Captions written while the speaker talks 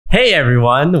Hey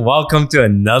everyone, welcome to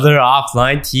another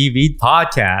OfflineTV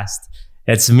podcast.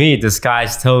 It's me,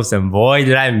 Disguised Toast, and boy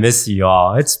did I miss you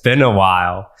all. It's been a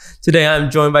while. Today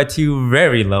I'm joined by two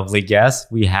very lovely guests.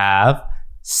 We have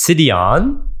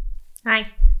Sydeon. Hi.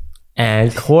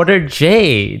 And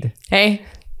QuarterJade. Hey.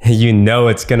 You know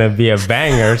it's gonna be a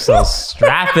banger, so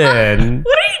strap in.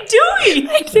 What are you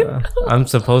doing? I'm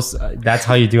supposed to, that's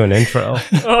how you do an intro.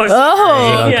 Is it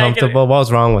uncomfortable? What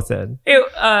was wrong with it?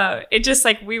 It just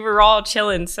like we were all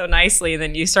chilling so nicely, and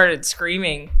then you started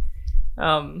screaming.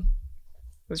 It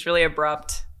was really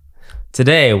abrupt.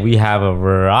 Today we have a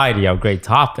variety of great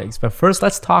topics, but first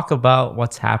let's talk about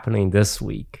what's happening this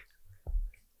week.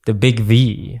 The big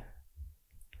V.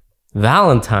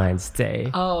 Valentine's Day.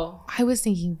 Oh, I was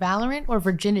thinking Valorant or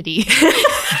virginity.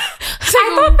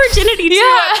 I thought virginity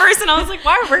too at first, and I was like,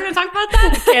 "Why? We're going to talk about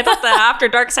that?" Okay, I thought the After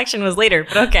Dark section was later,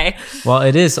 but okay. Well,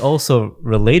 it is also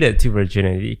related to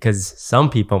virginity because some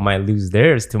people might lose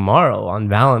theirs tomorrow on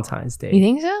Valentine's Day. You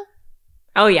think so?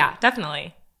 Oh yeah,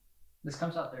 definitely. This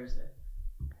comes out Thursday.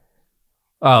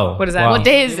 Oh, what is that? Wow. What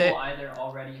day is They it? will either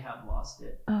already have lost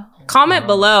it. Oh. Comment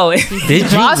below.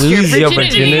 Did you Lost your lose your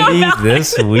virginity virginity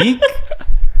this week?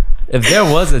 If there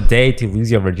was a day to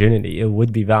lose your virginity, it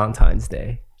would be Valentine's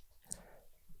Day.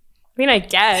 I mean, I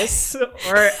guess,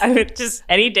 or I mean, just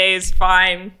any day is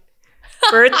fine.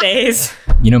 Birthdays.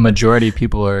 You know, majority of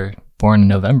people are born in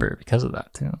November because of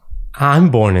that too. I'm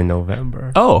born in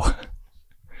November. Oh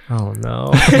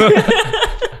no.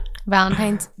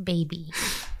 Valentine's baby.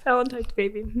 Valentine's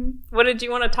baby. What did you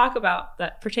want to talk about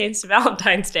that pertains to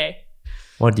Valentine's Day?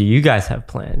 What do you guys have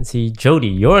planned? See, Jody,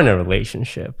 you're in a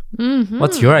relationship. Mm-hmm.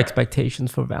 What's your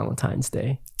expectations for Valentine's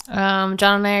Day? John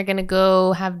and I are gonna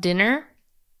go have dinner,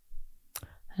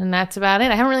 and that's about it.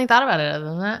 I haven't really thought about it other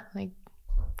than that. Like,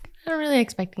 I don't really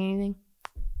expect anything.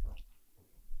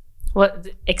 What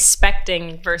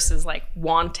expecting versus like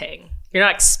wanting? You're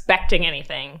not expecting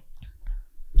anything.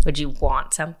 Would you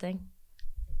want something?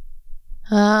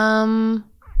 Some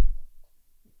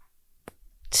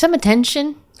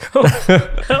attention.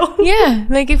 Oh. Yeah,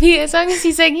 like if he, as long as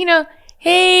he's like, you know,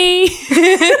 hey, you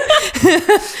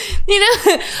know,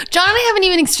 John and I haven't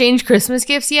even exchanged Christmas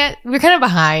gifts yet. We're kind of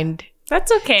behind.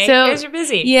 That's okay. So, you guys are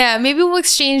busy. Yeah, maybe we'll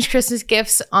exchange Christmas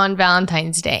gifts on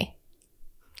Valentine's Day.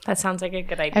 That sounds like a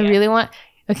good idea. I really want.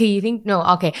 Okay, you think no?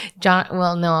 Okay, John.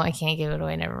 Well, no, I can't give it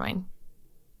away. Never mind.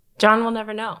 John will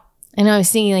never know. I know. I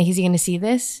was thinking, like, is he going to see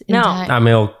this? in No. time? I mean,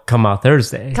 it'll come out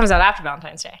Thursday. It comes out after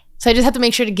Valentine's Day. So I just have to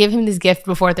make sure to give him this gift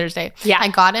before Thursday. Yeah. I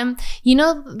got him. You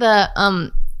know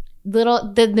the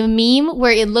the meme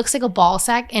where it looks like a ball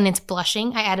sack and it's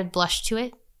blushing. I added blush to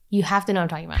it. You have to know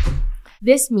what I'm talking about.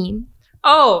 This meme.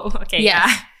 Oh, okay. Yes.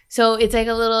 Yeah. So it's like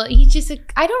a little. He just.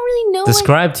 I don't really know.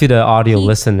 Describe to the audio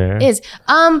listener. Is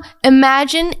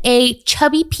imagine a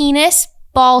chubby penis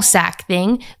ball sack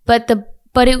thing, but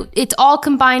it's all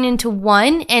combined into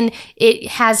one, and it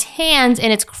has hands,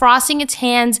 and it's crossing its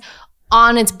hands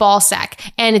on its ball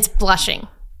sack, and it's blushing,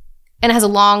 and it has a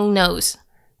long nose.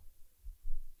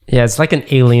 Yeah, it's like an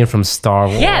alien from Star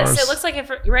Wars. Yes, it looks like it.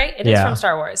 Right? It is from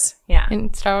Star Wars. Yeah.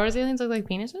 And Star Wars aliens look like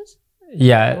penises?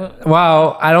 Yeah.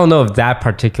 Well, I don't know if that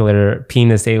particular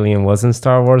penis alien was in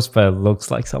Star Wars, but it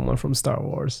looks like someone from Star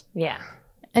Wars. Yeah.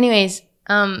 Anyways,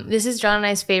 this is John and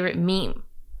I's favorite meme.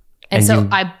 And so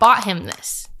I bought him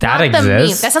this. That Not the exists?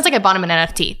 meme. That sounds like I bought him an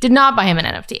NFT. Did not buy him an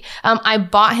NFT. I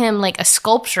bought him like a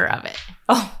sculpture of it.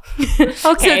 Oh. Okay.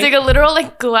 So it's like a literal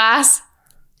like glass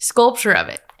sculpture of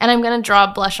it. And I'm going to draw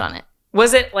a blush on it.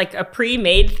 Was it like a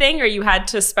pre-made thing, or you had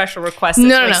to special request it?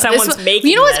 No. Like someone's making.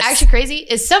 You know what's this? actually crazy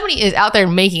is somebody is out there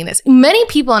making this. Many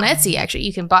people on Etsy actually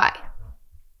you can buy.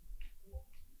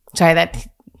 Sorry, that.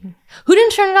 Who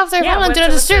didn't turn it off their phone on Do Not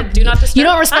Disturb? Do Not Disturb. You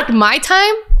don't respect my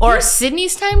time or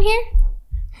Sydney's time here?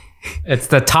 It's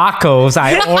the tacos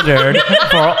I ordered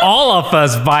for all of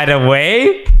us, by the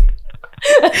way.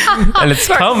 And it's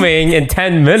coming in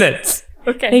 10 minutes.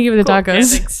 Okay. Thank you for the cool.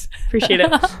 tacos. Yeah, thanks. Appreciate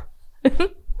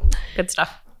it. Good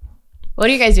stuff. What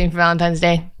are you guys doing for Valentine's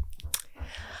Day?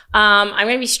 I'm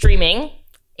going to be streaming,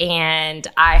 and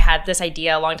I had this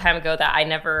idea a long time ago that I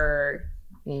never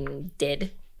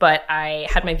did. But I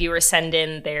had my viewers send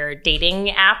in their dating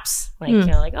apps, like, you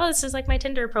know, like, oh, this is like my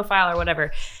Tinder profile or whatever.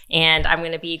 And I'm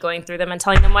going to be going through them and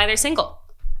telling them why they're single.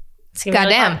 It's gonna be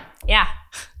really Goddamn. fun. Yeah.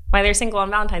 Why they're single on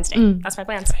Valentine's Day. That's my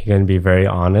plans. Are you going to be very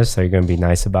honest? Are you going to be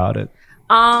nice about it?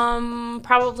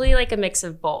 Probably like a mix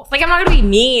of both. Like, I'm not going to be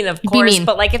mean, of course. mean.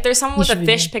 But like, if there's someone with should a be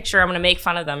fish mean. picture, I'm going to make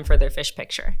fun of them for their fish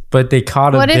picture. But they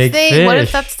caught a What big if fish. What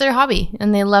if that's their hobby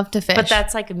and they love to fish? But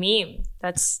that's like a meme.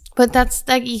 That's But that's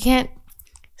like you can't.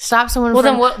 stop someone Well,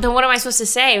 from... then what am I supposed to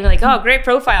say? I'm like, oh, great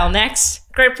profile,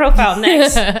 next. Great profile,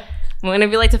 next. I'm going to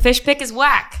be like, the fish pic is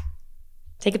whack.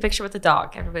 Take a picture with the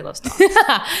dog. Everybody loves dogs.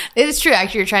 It's true.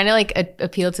 Actually, you're trying to like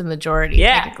appeal to the majority,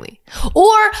 technically.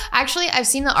 Or actually, I've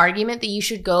seen the argument that you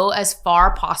should go as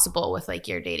far possible with like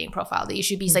your dating profile. That you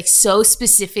should be like so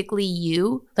specifically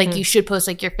you. Like you should post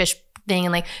like your fish thing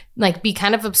and like be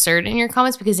kind of absurd in your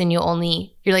comments, because then you're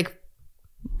like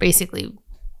basically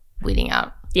weeding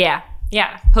out. Yeah.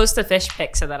 Post the fish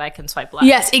pic so that I can swipe left.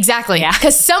 Yes, exactly. Yeah,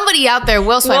 because somebody out there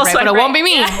will swipe right, but it won't be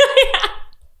me. Yeah.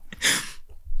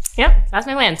 Yep, that's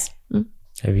my plans.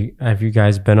 Have you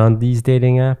guys been on these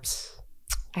dating apps?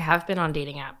 I have been on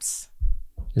dating apps.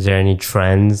 Is there any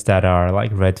trends that are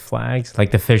like red flags,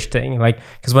 like the fish thing? Like,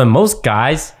 because when most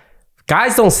guys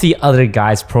don't see other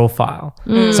guys' profile,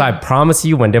 so I promise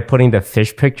you, when they're putting the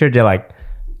fish picture, they're like,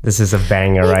 "This is a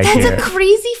banger right here." That's a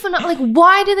crazy phenomenon. Like,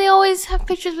 why do they always have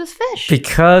pictures with fish?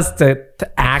 Because the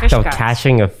act Fish of guys.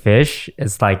 catching a fish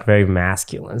is like very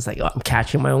masculine. It's like, oh, I'm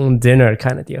catching my own dinner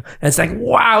kind of deal. And it's like,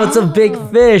 wow, it's a big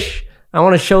fish. I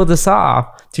want to show this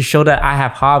off to show that I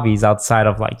have hobbies outside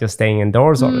of like just staying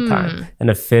indoors all the time. And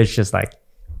a fish is like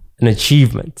an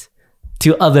achievement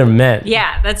to other men.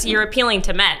 Yeah, you're appealing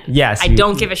to men. Yes. I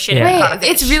don't give a shit if I caught a Wait, fish.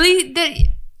 it's really that.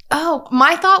 Oh,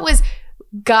 my thought was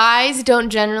guys don't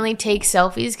generally take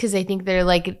selfies because they think they're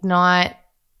like not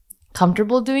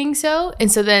comfortable doing so,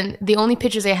 and so then the only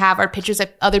pictures they have are pictures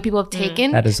that other people have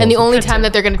taken, That is and the also only true. time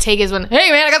that they're going to take is when,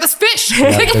 hey man, I got this fish,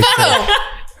 take a that's photo,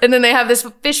 and then they have this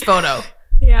fish photo.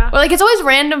 Yeah. Or like it's always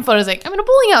random photos, like I'm in a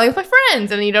bowling alley with my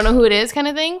friends, and you don't know who it is, kind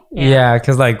of thing. Yeah,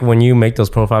 because like when you make those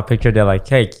profile pictures, they're like,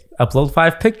 hey, upload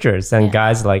 5 pictures. And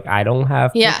guys are like, I don't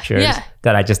have pictures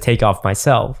that I just take off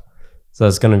myself. So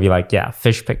it's going to be like,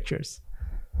 fish pictures.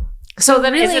 So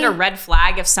then is really- it a red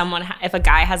flag if if a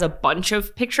guy has a bunch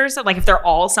of pictures, like if they're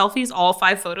all selfies, all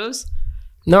 5 photos?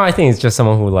 No, I think it's just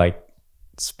someone who like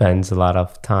spends a lot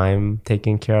of time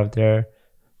taking care of their,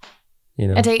 No.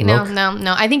 look.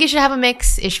 I think it should have a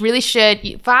mix. It really should.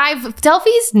 5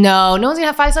 selfies? No one's gonna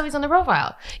have 5 selfies on their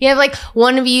profile. You have like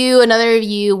one of you, another of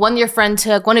you, one your friend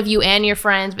took, one of you and your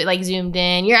friends, but like zoomed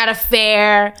in. You're at a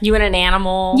fair. You and an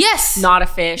animal. Yes. Not a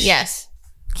fish. Yes.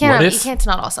 What if- You can't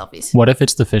not all selfies. What if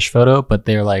it's the fish photo, but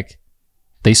they're like,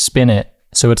 they spin it.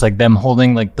 So it's like them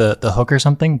holding like the hook or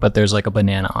something, but there's like a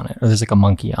banana on it, or there's like a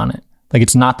monkey on it. Like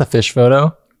it's not the fish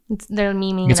photo. They're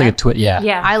memeing. It's like a twit. Yeah.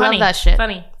 Yeah. I love funny, that shit.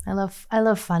 Funny. I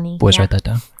love funny. Boys, write that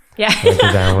down.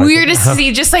 Yeah. Weird to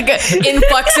see just like an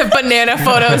influx of banana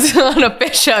photos on a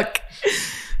fish hook.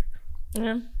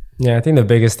 Yeah, I think the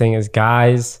biggest thing is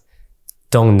guys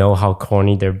don't know how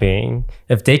corny they're being.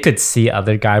 If they could see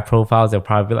other guy profiles, they'll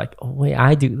probably be like, oh wait,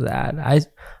 I do that.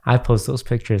 I post those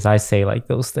pictures. I say like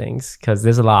those things, because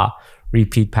there's a lot of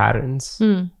repeat patterns.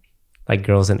 Like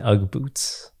girls in UGG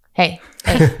boots. Hey.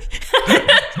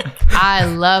 I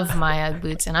love my UGG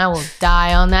boots, and I will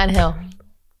die on that hill.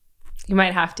 You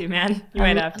might have to, man. You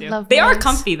might have I to. love They are Uggs.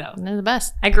 comfy though. They're the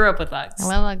best. I grew up with Uggs. I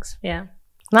love Uggs. Yeah.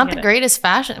 Not Get the it. greatest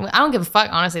fashion. I don't give a fuck,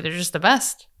 honestly. They're just the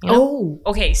best. You know? Oh,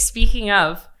 okay. Speaking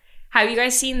of, have you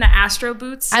guys seen the Astro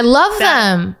boots? I love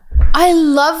them. I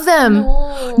love them.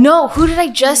 No, who did I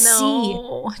just see?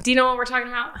 No. Do you know what we're talking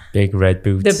about? Big red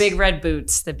boots. The big red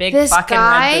boots. The big This fucking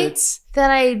guy red boots.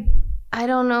 that I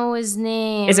don't know his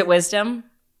name. Is it Wisdom?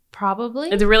 Probably.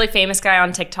 The really famous guy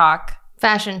on TikTok.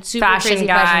 Fashion. Super Fashion crazy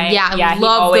guy. fashion. Yeah, Yeah, I he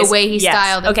love always- the way he yes.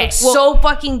 styled it. Okay, It's well- so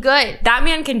fucking good. That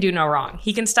man can do no wrong.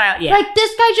 He can style. Yeah. Like,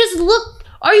 this guy just looked...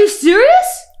 Are you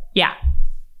serious? Yeah.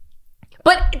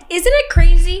 But isn't it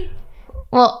crazy?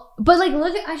 Well, but like,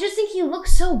 look at... I just think he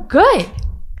looks so good.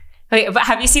 Okay, but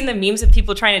have you seen the memes of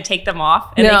people trying to take them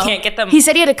off and No. they can't get them? He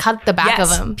said he had to cut the back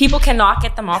Yes, of him. people cannot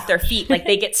get them off their feet. Like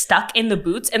they get stuck in the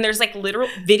boots, and there's like literal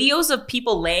videos of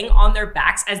people laying on their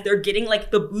backs as they're getting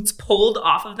like the boots pulled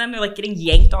off of them. They're like getting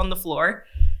yanked on the floor.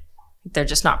 They're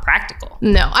just not practical.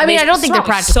 No, I mean, I don't think they're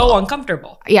practical. So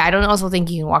uncomfortable. Yeah, I don't also think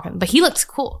you can walk in. But he looks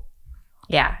cool.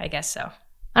 Yeah, I guess so.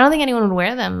 I don't think anyone would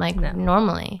wear them like No.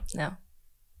 normally. No.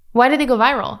 Why did they go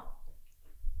viral?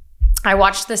 I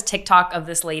watched this TikTok of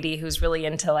this lady who's really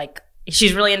into like,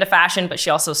 she's really into fashion, but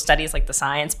she also studies like the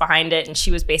science behind it. And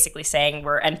she was basically saying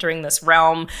we're entering this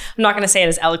realm. I'm not going to say it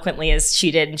as eloquently as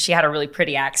she did. And she had a really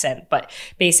pretty accent, but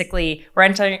basically we're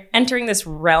entering this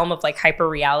realm of like hyper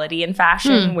reality in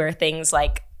fashion where things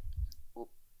like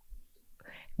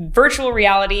virtual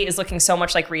reality is looking so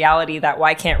much like reality that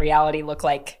why can't reality look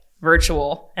like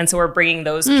virtual? And so we're bringing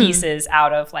those pieces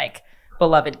out of like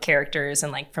beloved characters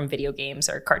and like from video games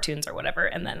or cartoons or whatever,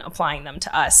 and then applying them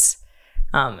to us.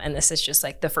 And this is just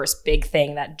like the first big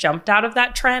thing that jumped out of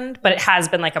that trend, but it has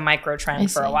been like a micro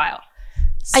trend for a while.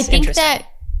 It's I think interesting. that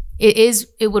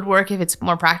it would work if it's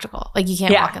more practical. Like you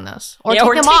can't walk in those. Or take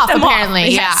them take off, them apparently.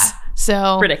 Yes. Yeah.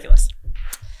 So ridiculous.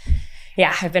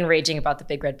 Yeah, I've been raging about the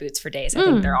big red boots for days. I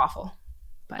think they're awful.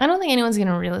 I don't think anyone's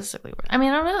gonna realistically wear. I mean,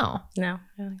 I don't know.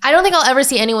 No. I don't think I'll ever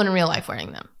see anyone in real life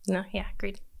wearing them. No, yeah,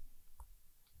 agreed.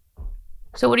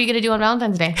 So what are you gonna do on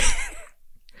Valentine's Day?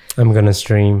 I'm gonna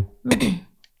stream.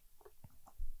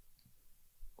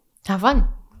 Have fun.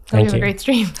 Thank Have a you. great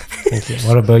stream. Thank you.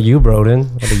 What about you,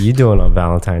 Broden? What are you doing on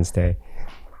Valentine's Day?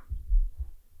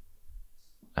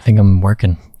 I think I'm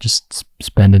working, just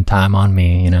spending time on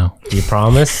me, you know. You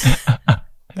promise?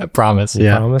 I promise. You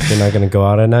promise you're not gonna go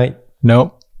out at night?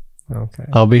 Nope. Okay.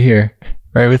 I'll be here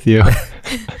right with you.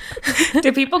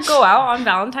 Do people go out on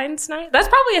Valentine's night? That's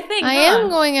probably a thing. I am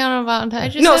going out on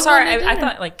Valentine's. No, sorry. I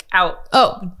thought like out.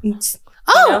 Oh,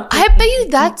 know? I bet you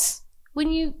that's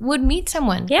when you would meet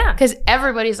someone. Yeah. Because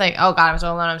everybody's like, oh God, I'm so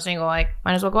alone, I'm single. Like,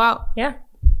 might as well go out. Yeah.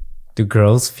 Do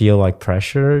girls feel like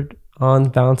pressured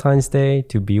on Valentine's Day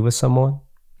to be with someone?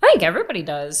 I think everybody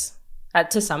does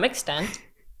to some extent.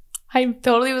 I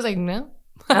totally was like, no.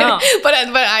 Oh. but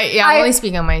I'm only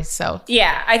speaking on myself.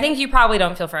 Yeah, I think you probably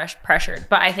don't feel pressured,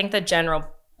 but I think the general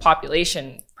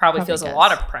population probably feels does. a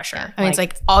lot of pressure. Yeah. I mean, it's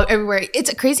like all everywhere.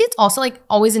 It's crazy. It's also like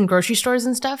always in grocery stores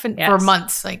and stuff, and for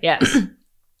months. Like, yes,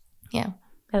 yeah.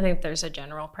 I think there's a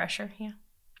general pressure. Yeah.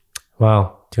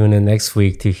 Well, tune in next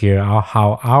week to hear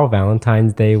how our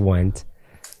Valentine's Day went.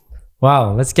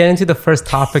 Wow, let's get into the first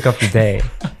topic of the day.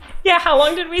 Yeah, how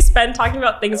long did we spend talking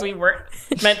about things we weren't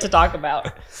meant to talk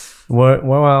about?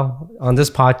 Well, on this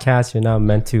podcast, you're not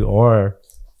meant to or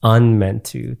unmeant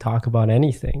to talk about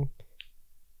anything.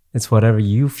 It's whatever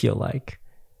you feel like.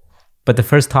 But the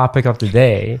first topic of the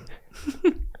day,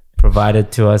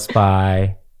 provided to us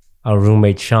by our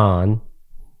roommate, Sean.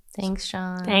 Thanks,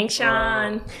 Sean. Thanks,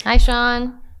 Sean. Hi,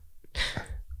 Sean.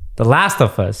 The Last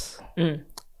of Us.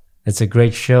 It's a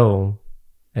great show,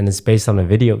 and it's based on a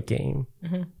video game.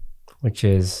 Which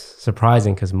is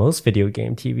surprising because most video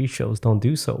game TV shows don't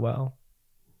do so well.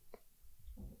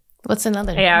 What's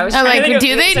another? Yeah, I was I'm trying like, to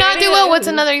do they not do well? What's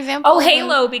another example? Oh,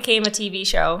 Halo became a TV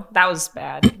show. That was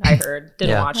bad. I heard.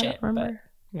 Didn't watch it. But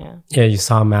yeah. Yeah, you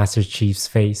saw Master Chief's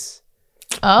face.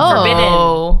 Oh,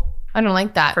 Forbidden. I don't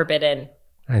like that. Forbidden.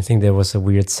 I think there was a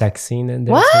weird sex scene in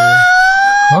there What? too.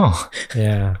 Oh.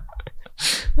 Yeah.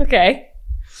 Okay.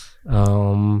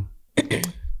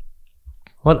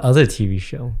 What other TV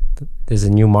show? There's a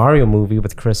new Mario movie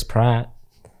with Chris Pratt.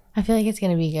 I feel like it's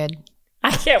gonna be good.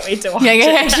 I can't wait to watch Yeah, it.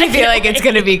 I actually feel like it's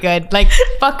gonna be good. Like,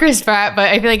 fuck Chris Pratt, but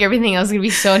I feel like everything else is gonna be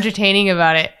so entertaining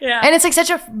about it. Yeah. And it's like such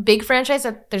a big franchise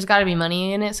that there's got to be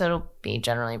money in it, so it'll be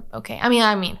generally okay. I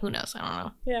mean, who knows? I don't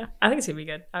know. Yeah, I think it's gonna be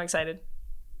good. I'm excited.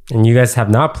 And you guys have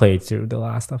not played through The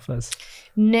Last of Us.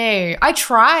 No, I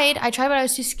tried, but I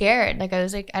was too scared. Like, I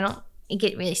was like, I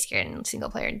get really scared in single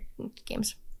player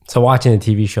games. So watching the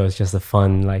TV show is just a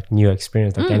fun, like, new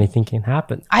experience. Like anything can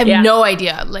happen. I have no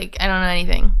idea. Like, I don't know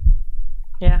anything.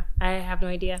 Yeah, I have no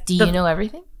idea. Do you know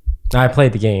everything? I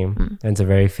played the game, and it's a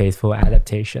very faithful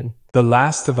adaptation. The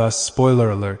Last of Us spoiler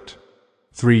alert.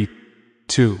 3,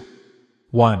 2,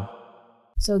 1.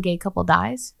 So a gay couple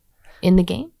dies in the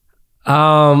game?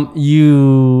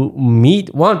 You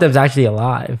meet one of them's actually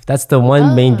alive. That's the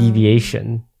one main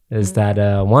deviation. Is that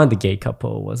one of the gay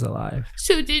couple was alive.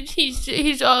 So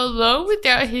he's all alone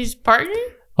without his partner?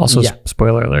 Also, Yeah.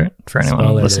 spoiler alert for anyone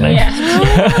Spoiler listening. Yeah.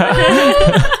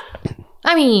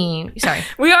 I mean, sorry.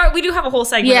 We do have a whole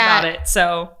segment about it.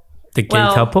 So The gay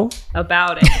couple?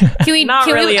 about it. Can we Not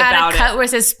really add about a cut where it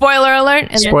says spoiler alert?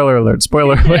 And Spoiler alert.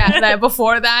 Spoiler alert. then, yeah, that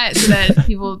before that, so that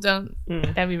people don't.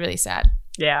 That'd be really sad.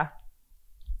 Yeah.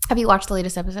 Have you watched the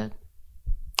latest episode?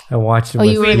 I watched it Oh,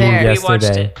 with you were you there. We watched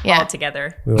yesterday. it Yeah. all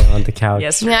together. We were on the couch.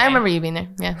 Yesterday. Yeah, I remember you being there.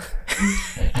 Yeah.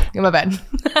 My bad.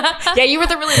 Yeah, you were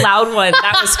the really loud one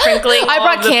that was sprinkling. I all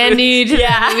brought of the candy to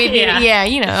Yeah, the movie. yeah. Yeah,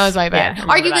 you know, that was my bad. Yeah,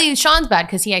 I remember Arguably, Sean's bad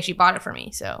because he actually bought it for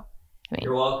me. So,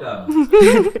 You're welcome.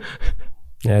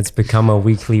 Yeah, it's become a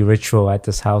weekly ritual at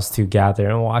this house to gather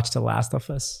and watch The Last of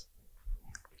Us.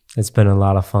 It's been a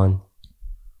lot of fun.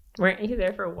 Weren't you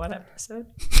there for one episode?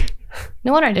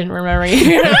 no wonder I didn't remember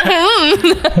you.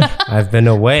 I've been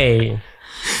away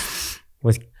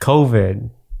with COVID,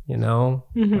 you know.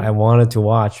 I wanted to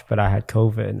watch, but I had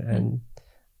COVID and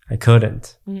I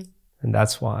couldn't. And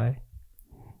that's why.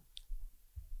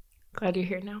 Glad you're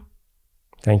here now.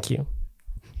 Thank you.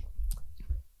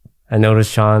 I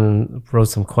noticed Sean wrote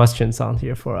some questions on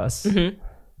here for us.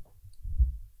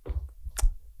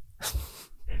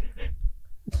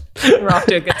 We're off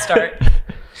to a good start.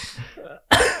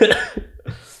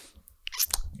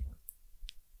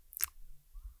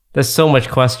 There's so much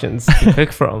questions to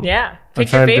pick from. Yeah.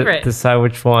 Pick your trying to favorite. decide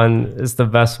which one is the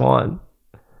best one.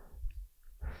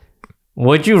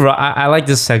 I like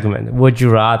this segment. Would you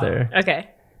rather Okay.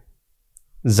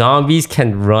 zombies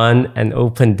can run and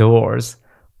open doors,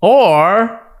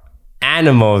 or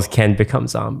animals can become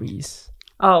zombies?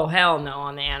 Oh, hell no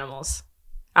on the animals.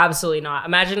 Absolutely not.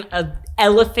 Imagine an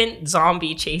elephant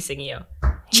zombie chasing you.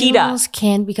 Cheetah. Animals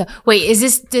can become. Wait,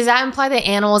 does that imply that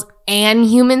animals and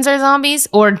humans are zombies,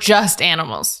 or just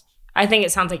animals? I think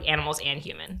it sounds like animals and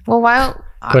human. Well, why?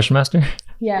 Question master.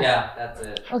 Yeah. That's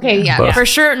it. Okay, yeah, Both. for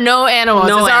sure, no animals.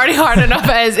 No it's already hard enough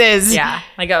as is. Yeah.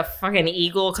 Like a fucking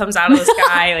eagle comes out of the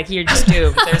sky. Like you're just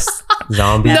doomed. There's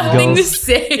Zombie Nothing to eagles.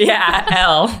 say. yeah,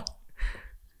 hell.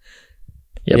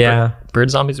 Yeah.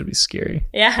 Bird zombies would be scary.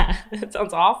 Yeah. That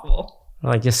sounds awful.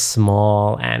 Like just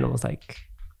small animals like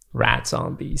rat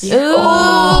zombies.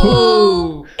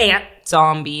 Ooh. Ant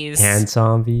zombies. Ant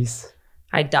zombies.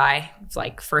 I'd die. It's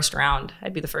like first round.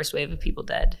 I'd be the first wave of people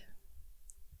dead.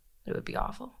 It would be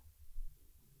awful.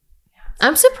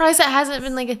 I'm surprised that hasn't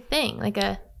been like a thing, like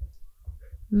a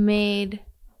made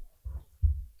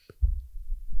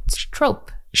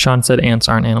trope. Sean said ants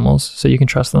aren't animals, so you can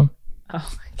trust them.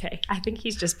 Oh, okay. I think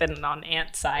he's just been on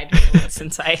ant side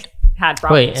since I had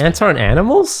problems. Wait, ants aren't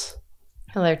animals?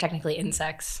 Well, they're technically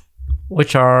insects.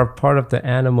 Which are part of the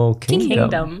animal kingdom.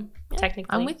 Kingdom,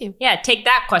 technically. I'm with you. Yeah, take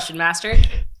that, question master.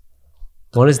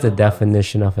 What is the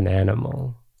definition of an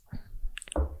animal?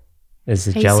 Is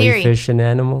a Hey, jellyfish an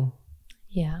animal?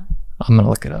 Yeah. I'm gonna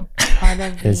look it up. Part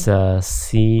of Is a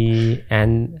sea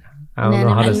and I don't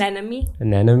know how to Anemone.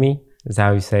 anemone? Is that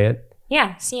how you say it?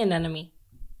 Yeah, sea anemone.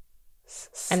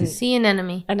 And sea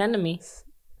anemone. anemone.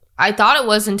 I thought it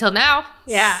was until now.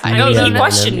 Yeah, I I don't mean, he know.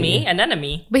 questioned me.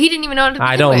 Anemone. But he didn't even know how to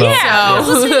I begin don't with,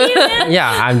 know. so- Yeah,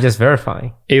 I'm just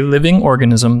verifying. A living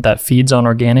organism that feeds on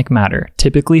organic matter,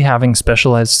 typically having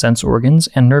specialized sense organs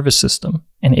and nervous system,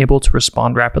 and able to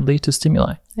respond rapidly to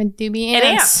stimuli. I do be An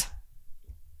ants.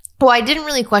 Well, I didn't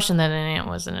really question that an ant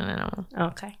wasn't an animal.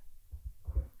 Okay.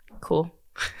 Cool.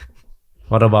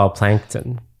 What about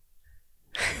plankton?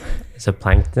 Is a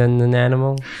plankton an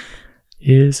animal?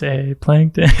 Is a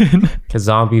plankton. Because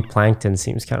zombie plankton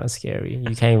seems kind of scary.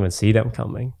 You can't even see them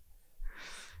coming.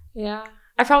 Yeah.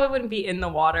 I probably wouldn't be in the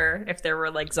water if there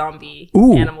were like zombie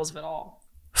Ooh. animals at all.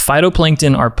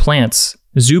 Phytoplankton are plants.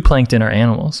 Zooplankton are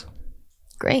animals.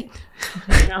 Great.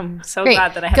 I'm so Great.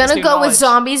 glad that I have Gonna this go new with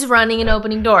zombies running and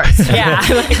opening doors. Yeah,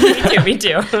 like, me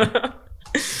too.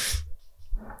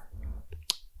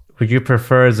 Would you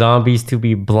prefer zombies to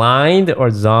be blind or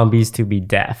zombies to be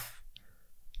deaf?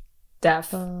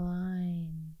 Deaf.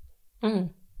 Blind. Mm.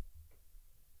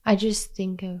 I just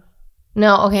think of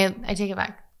no. Okay, I take it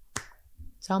back.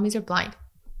 Zombies are blind.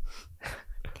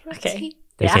 Okay. See?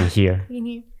 They Yeah. can hear. You can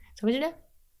hear. Zombies are deaf.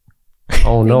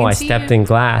 Oh no, can I see stepped you. in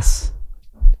glass.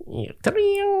 I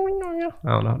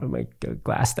don't know how to make a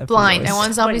glass step. Blind. noise. I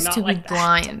want zombies not to be like that.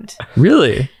 blind.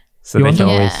 Really? so You they want can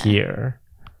them- only Yeah. hear.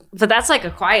 But that's like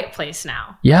a quiet place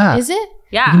now. Yeah. Is it?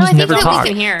 Yeah. You can just never that talk. we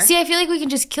can hear. See, I feel like we can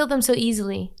just kill them so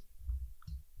easily.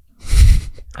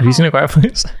 Have you seen A Quiet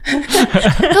Place?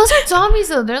 Those are zombies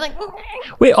though. They're like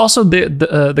Wait, also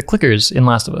the clickers in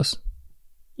Last of Us.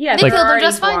 Yeah, They they're killed them already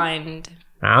just fine. blind.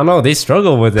 I don't know. They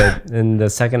struggle with it in the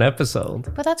second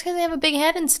episode. but that's because they have a big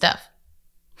head and stuff.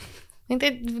 I think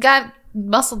they've got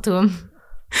muscle to them.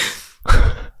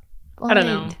 I don't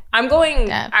know. I'm going.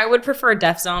 Deaf. I would prefer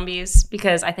deaf zombies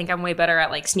because I think I'm way better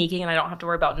at like sneaking and I don't have to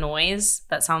worry about noise.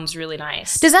 That sounds really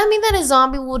nice. Does that mean that a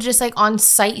zombie will just like on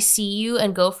sight see you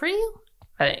and go for you?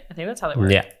 I think that's how they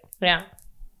work. Yeah. Yeah.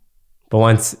 But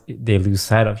once they lose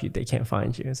sight of you, they can't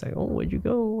find you. It's like, oh, where'd you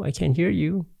go? I can't hear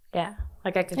you. Yeah.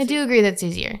 Like I could. I do agree that's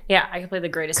easier. Yeah, I could play the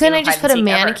greatest. Couldn't game I of just hide put a and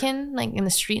seek ever. mannequin like in the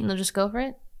street and they'll just go for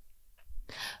it?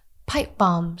 Pipe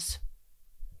bombs,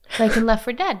 like in Left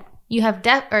 4 Dead. You have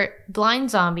deaf or blind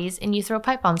zombies and you throw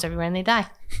pipe bombs everywhere and they die.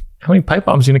 How many pipe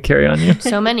bombs are you gonna carry on you?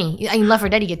 So many. I mean, Left 4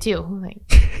 Dead you get two. Like,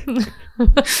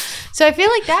 so I feel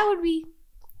like that would be.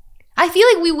 I feel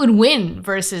like we would win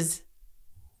versus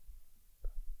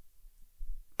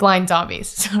blind zombies.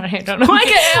 Sorry, I don't know. I'm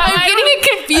getting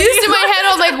it confused in my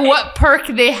head on like what perk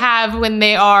they have when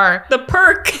they are. The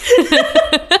perk.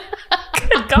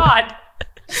 Good God.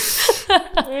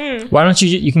 Why don't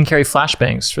you can carry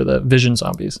flashbangs for the vision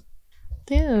zombies?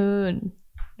 Dude,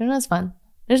 I don't know, it's fun.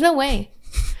 There's no way.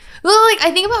 Well, like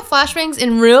I think about flashbangs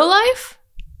in real life.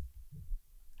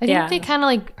 I think Yeah. they kind of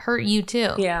like hurt you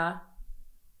too. Yeah.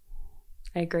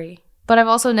 I agree. But I've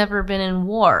also never been in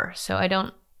war, so I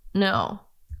don't know.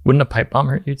 Wouldn't a pipe bomb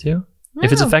hurt you too?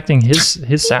 If it's No. affecting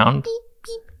his sound.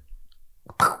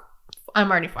 I'm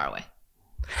already far away.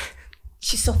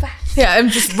 She's so fast. Yeah, I'm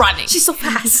just running. She's so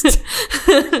fast.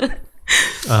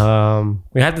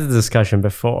 We had the discussion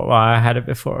before. Well, I had it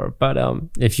before, but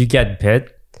if you get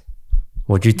bit,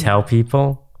 would you tell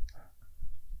people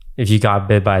if you got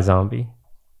bit by a zombie,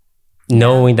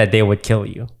 knowing that they would kill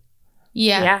you?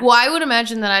 Yeah. Well, I would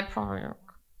imagine that I'd probably.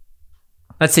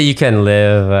 Let's say you can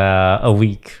live a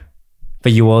week,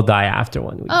 but you will die after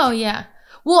 1 week. Oh yeah.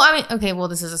 Well, I mean, okay. Well,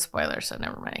 this is a spoiler, so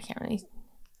never mind. I can't really.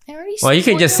 Well, you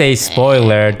can just say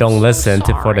spoiler. Don't listen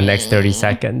for the next 30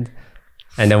 seconds,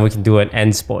 and then we can do an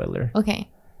end spoiler. Okay.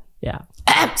 Yeah.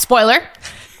 Spoiler.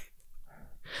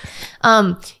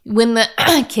 When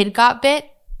the kid got bit,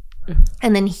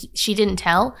 and then she didn't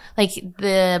tell, like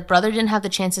the brother didn't have the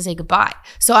chance to say goodbye.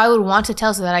 So I would want to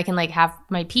tell so that I can like have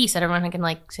my peace, that everyone can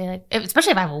like say, like,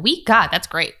 especially if I have a week. God, that's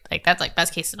great. Like that's like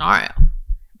best case scenario.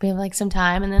 We have like some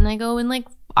time, and then I go and like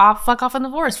fuck off in the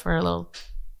forest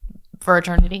for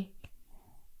eternity.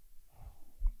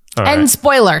 All right. And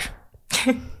spoiler.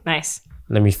 Nice.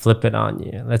 Let me flip it on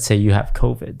you. Let's say you have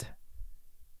COVID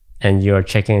and you're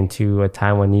checking into a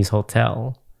Taiwanese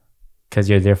hotel because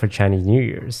you're there for Chinese New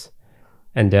Year's.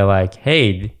 And they're like,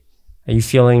 hey, are you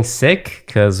feeling sick?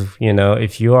 Because, you know,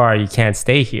 if you are, you can't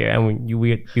stay here. And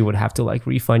we would have to like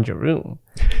refund your room.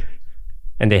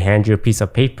 And they hand you a piece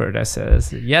of paper that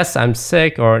says, yes, I'm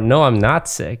sick, or no, I'm not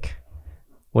sick.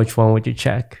 Which one would you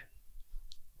check?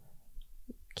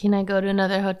 Can I go to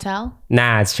another hotel?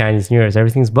 Nah, it's Chinese New Year's.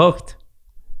 Everything's booked.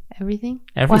 Everything?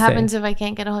 Everything. What happens if I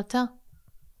can't get a hotel?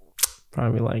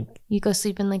 Probably like You go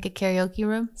sleep in like a karaoke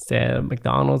room? stay at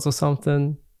McDonald's or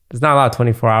something. There's not a lot of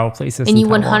 24-hour places. And in you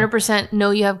Taiwan. 100%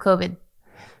 know you have COVID.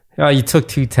 You took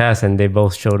 2 tests and they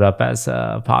both showed up as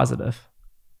positive.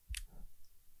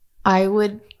 I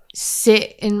would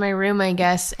sit in my room, I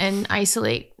guess, and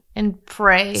isolate and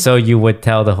pray. So you would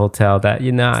tell the hotel that,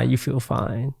 you feel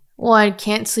fine. Well, I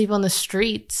can't sleep on the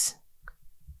streets.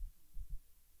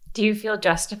 Do you feel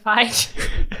justified?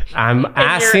 I'm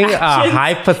asking a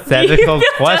hypothetical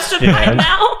question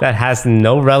that has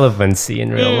no relevancy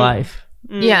in real life.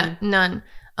 Yeah, none.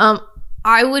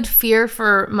 I would fear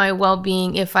for my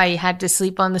well-being if I had to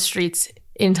sleep on the streets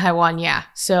in Taiwan, yeah.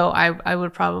 So I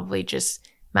would probably just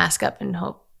mask up and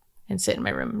hope and sit in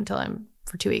my room until I'm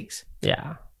for 2 weeks.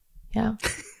 Yeah. Yeah.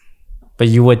 But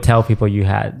you would tell people you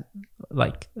had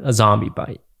like a zombie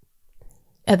bite.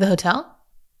 At the hotel?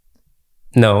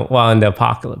 No, well, in the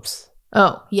apocalypse.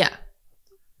 Oh, yeah.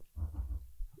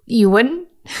 You wouldn't?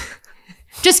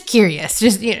 Just curious.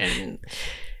 Just,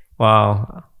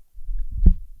 Well,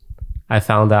 I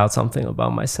found out something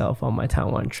about myself on my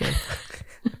Taiwan trip.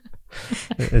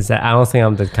 Is that I don't think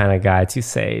I'm the kind of guy to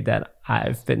say that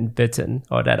I've been bitten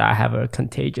or that I have a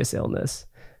contagious illness,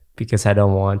 because I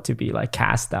don't want to be like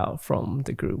cast out from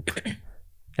the group.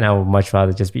 And I would much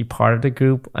rather just be part of the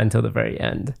group until the very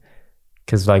end.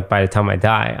 Because like by the time I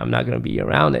die, I'm not going to be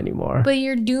around anymore. But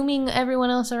you're dooming everyone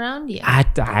else around you. I'm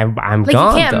like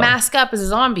gone, you can't though. mask up as a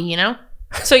zombie, you know?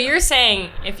 So you're saying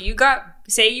if you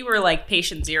say you were like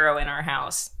patient 0 in our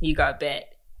house, you got bit,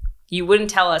 you wouldn't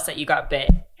tell us that you got bit,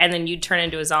 and then you'd turn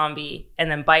into a zombie and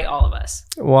then bite all of us.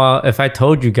 Well, if I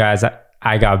told you guys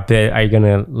I got bit, are you going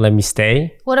to let me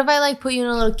stay? What if I like put you in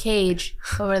a little cage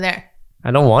over there?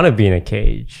 I don't want to be in a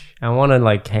cage. I want to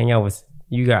like hang out with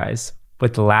you guys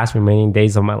with the last remaining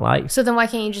days of my life. So then why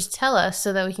can't you just tell us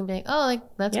so that we can be like, oh, like,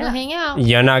 let's go hang out?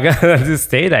 You're not going to just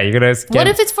stay there. You're going to What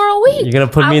if it's for a week? You're going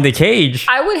to put me in the cage.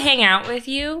 I would hang out with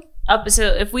you. So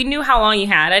if we knew how long you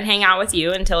had, I'd hang out with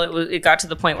you until it got to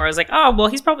the point where I was like, oh, well,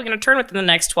 he's probably going to turn within the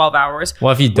next 12 hours.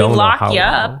 Well, if you don't we know lock how you long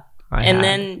up, I and had.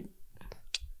 then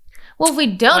Well, if we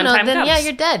don't When know, time then yeah, comes.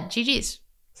 you're dead. GG's.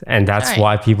 And that's Alright.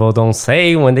 why people don't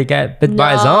say when they get bit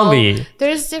by a zombie.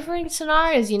 There's different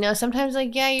scenarios, you know. Sometimes,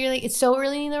 like, yeah, you're like, it's so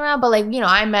early in the round, but like, you know,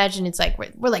 I imagine it's like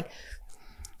we're like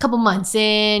a couple months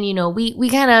in, you know, we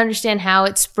kind of understand how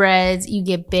it spreads. You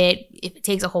get bit. If it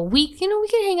takes a whole week, you know, we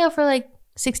can hang out for like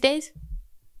 6 days.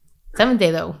 7th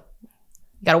day, though,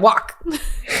 you gotta walk.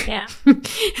 yeah.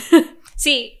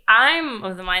 See, I'm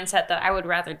of the mindset that I would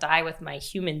rather die with my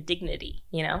human dignity,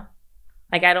 you know?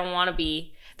 Like, I don't want to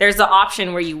be... There's the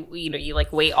option where you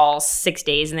like wait all 6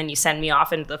 days and then you send me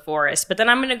off into the forest, but then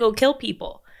I'm going to go kill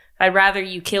people. I'd rather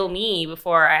you kill me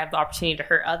before I have the opportunity to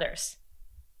hurt others.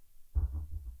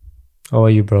 How are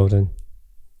you, Broden?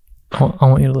 I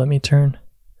want you to let me turn.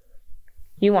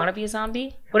 You want to be a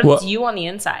zombie? What if Well, it's you on the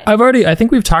inside? I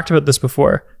think we've talked about this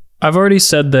before. I've already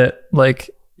said that, like,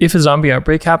 if a zombie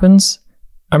outbreak happens,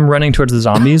 I'm running towards the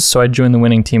zombies, so I joined the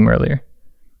winning team earlier.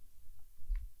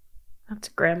 That's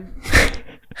grim.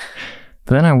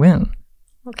 But then I win.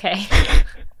 Okay.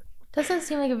 Doesn't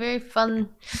seem like a very fun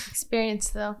experience,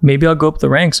 though. Maybe I'll go up the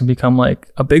ranks and become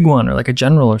like a big one or like a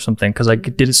general or something because I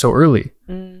did it so early.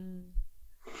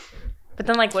 But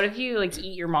then, like, what if you like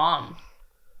eat your mom?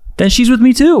 Then she's with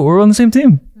me too. We're on the same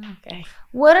team. Okay.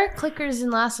 What are clickers in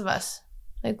Last of Us?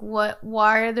 Like,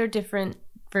 why are there different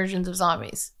versions of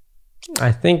zombies?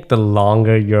 I think the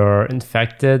longer you're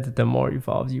infected, the more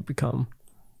evolved you become.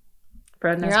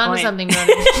 Brendan's You're onto point. something,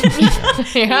 Brendan.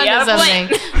 You're onto something.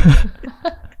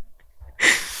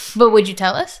 But would you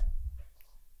tell us?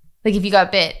 Like, if you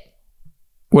got bit?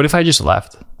 What if I just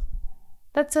left?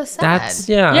 That's so sad. That's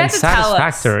You have to tell us.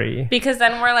 satisfactory. Because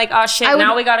then we're like, oh shit,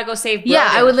 now we gotta go save Brogan. Yeah,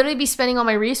 I would literally be spending all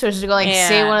my resources to go like Yeah.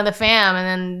 save one of the fam,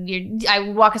 and then I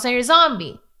would walk us on your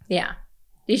zombie, Yeah.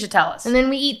 You should tell us. and then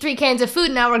we eat 3 cans of food.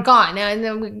 And now we're gone. Now and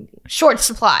then we short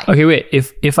supply. Okay, wait.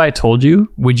 If I told you,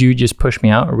 would you just push me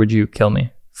out or would you kill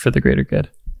me for the greater good?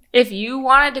 If you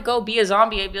wanted to go be a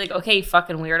zombie, I'd be like, okay, you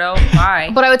fucking weirdo,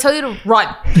 bye. But I would tell you to run.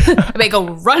 I'd be like, go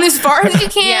run as far as you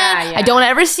can. Yeah. I don't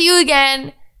ever see you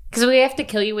again. Because we have to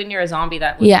kill you when you're a zombie.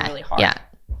 That would be really hard. Yeah.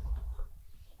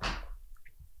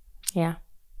 Yeah.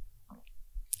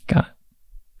 Got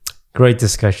it. Great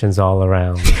discussions all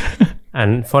around.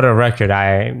 And for the record,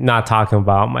 I'm not talking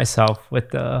about myself with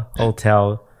the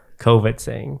hotel COVID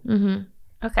thing.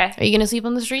 Okay. Are you gonna sleep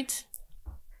on the streets?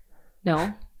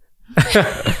 No.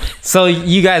 So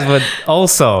you guys would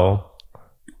also...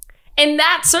 In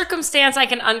that circumstance, I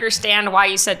can understand why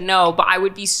you said no, but I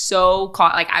would be so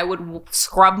caught. Like, I would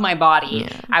scrub my body.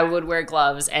 Yeah. I would wear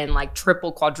gloves and like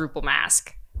triple, quadruple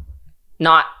mask.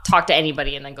 Not talk to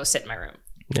anybody and then go sit in my room.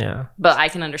 Yeah. But I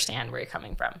can understand where you're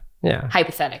coming from. Yeah.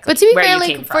 Hypothetically. But to be where fair, you like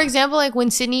came for from. example, like when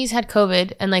Sydney's had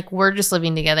COVID and like we're just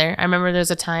living together. I remember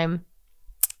there's a time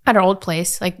at our old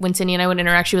place, like when Sydney and I would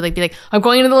interact, she would like be like, "I'm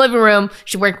going into the living room."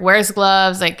 She wears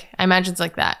gloves. Like I imagine it's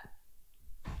like that.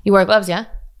 You wear gloves, yeah?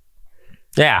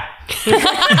 Yeah.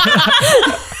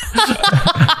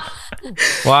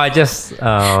 Well, I just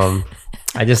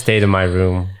stayed in my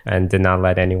room and did not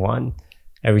let anyone.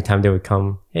 Every time they would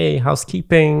come, "Hey,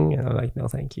 housekeeping," and I'm like, "No,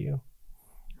 thank you."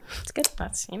 It's good.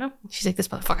 That's, you know. She's like, "This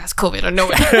motherfucker has COVID. I know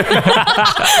it."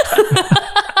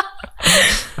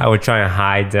 I would try and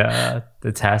hide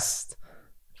the test,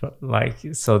 like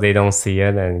so they don't see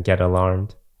it and get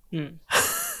alarmed.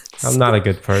 I'm not a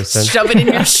good person. Shove it in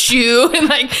your shoe and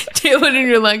like tail it in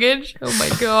your luggage. Oh my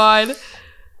god.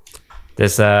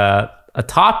 There's a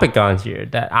topic on here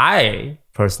that I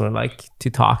personally like to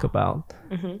talk about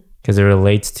because it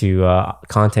relates to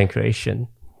content creation.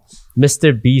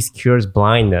 MrBeast cures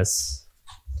blindness.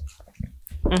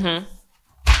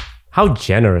 How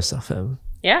generous of him.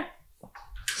 Yeah.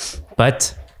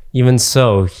 But even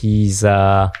so, he's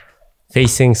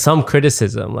facing some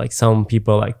criticism, like some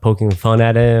people like poking fun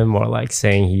at him or like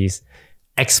saying he's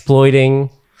exploiting.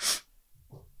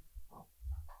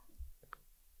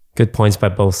 Good points by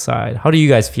both sides. How do you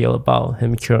guys feel about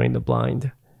him curing the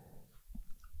blind?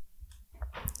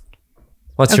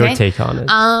 What's your take on it?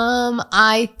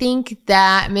 I think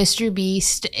that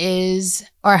MrBeast is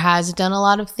or has done a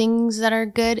lot of things that are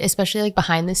good, especially like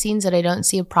behind the scenes, that I don't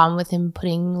see a problem with him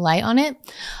putting light on it.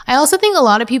 I also think a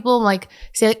lot of people like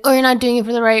say like, "Oh, you're not doing it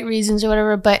for the right reasons" or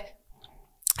whatever, but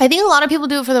I think a lot of people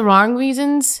do it for the wrong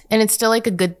reasons, and it's still like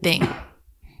a good thing.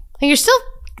 Like you're still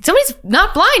somebody's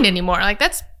not blind anymore. Like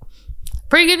that's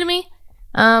pretty good to me.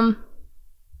 I don't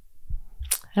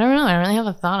know. I don't really have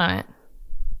a thought on it.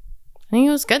 I think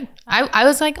it was good. I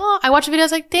was like, oh, I watched the video. I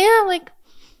was like, damn, like,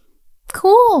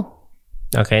 cool.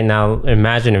 Okay, now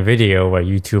imagine a video where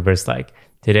YouTubers like,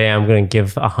 "Today I'm going to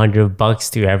give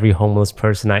 $100 to every homeless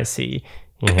person I see."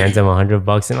 He hands them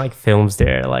 $100 and like films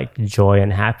their like joy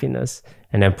and happiness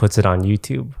and then puts it on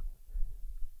YouTube.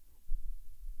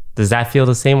 Does that feel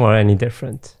the same or any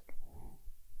different?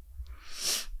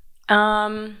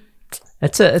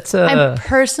 It's a. I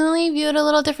personally view it a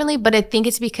little differently, but I think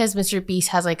it's because MrBeast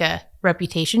has like a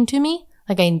reputation to me.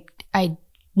 Like I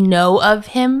know of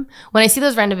him. When I see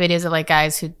those random videos of like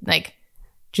guys who like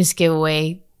just give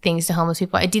away things to homeless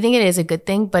people, I do think it is a good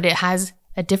thing, but it has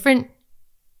a different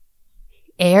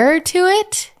air to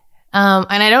it.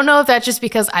 And I don't know if that's just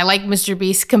because I like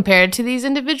MrBeast compared to these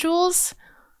individuals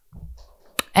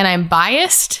and I'm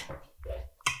biased,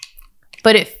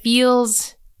 but it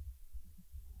feels...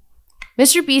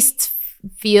 MrBeast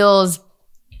feels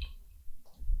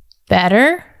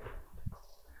better.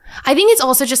 I think it's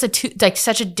also just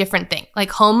such a different thing, like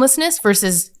homelessness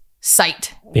versus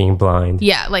sight. Being blind.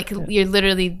 Yeah, like you're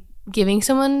literally giving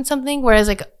someone something, whereas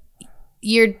like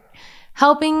you're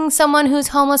helping someone who's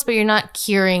homeless, but you're not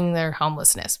curing their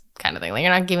homelessness, kind of thing. Like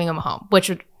you're not giving them a home,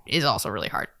 which is also really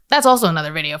hard That's also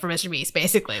another video for MrBeast,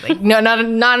 basically. Like, no, not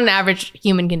an average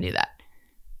human can do that.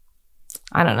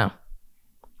 I don't know.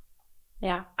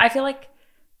 Yeah, I feel like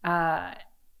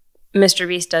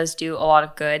MrBeast does do a lot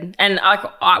of good. And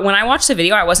when I watched the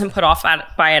video, I wasn't put off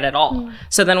by it at all.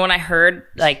 So then when I heard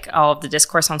like all of the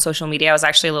discourse on social media, I was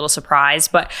actually a little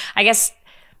surprised. But I guess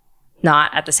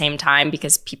not at the same time,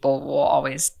 because people will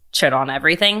always shit on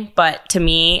everything. But to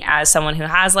me, as someone who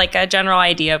has like a general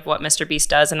idea of what MrBeast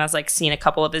does and has like seen a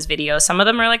couple of his videos, some of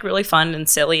them are like really fun and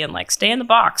silly and like, stay in the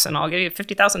box and I'll give you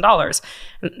 $50,000.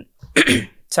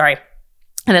 Sorry.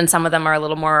 And then some of them are a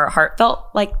little more heartfelt,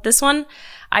 like this one.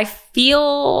 I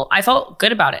felt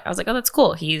good about it. I was like, oh, that's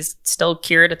cool. He's still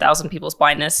cured 1,000 people's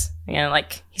blindness. And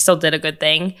like, he still did a good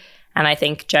thing. And I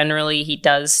think generally he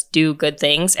does do good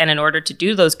things. And in order to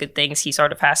do those good things, he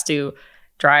sort of has to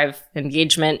drive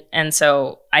engagement. And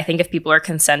so I think if people are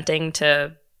consenting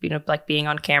to, like being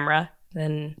on camera,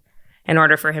 then in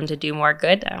order for him to do more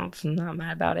good, I'm not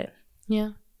mad about it.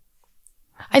 Yeah.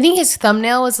 I think his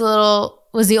thumbnail was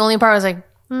the only part I was like,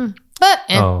 but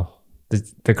Oh,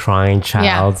 the crying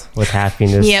child with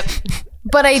happiness. Yep.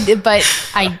 But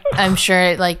I'm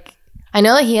sure, like, I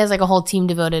know that he has like a whole team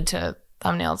devoted to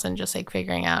thumbnails and just like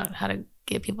figuring out how to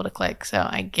get people to click. So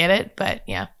I get it, but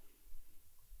yeah.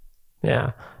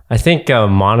 Yeah. I think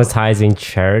monetizing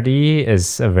charity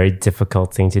is a very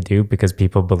difficult thing to do because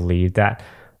people believe that,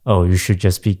 oh, you should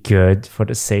just be good for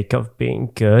the sake of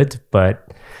being good.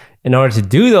 But in order to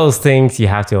do those things, you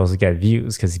have to also get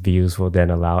views, because views will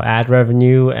then allow ad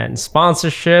revenue and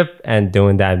sponsorship. And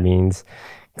doing that means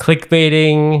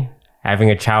clickbaiting,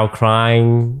 having a child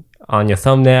crying on your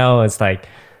thumbnail. It's like,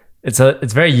 it's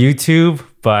very YouTube,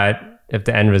 but if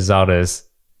the end result is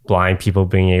blind people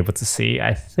being able to see,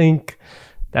 I think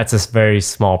that's a very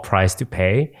small price to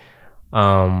pay.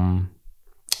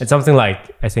 It's something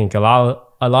like, I think a lot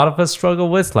of us struggle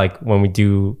with, like when we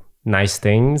do nice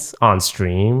things on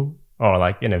stream or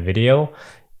like in a video,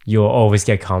 you'll always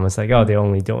get comments like, oh, they're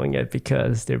only doing it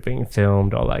because they're being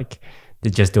filmed, or like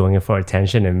they're just doing it for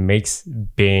attention. It makes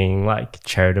being like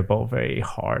charitable very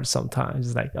hard sometimes.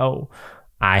 It's like, oh,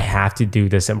 I have to do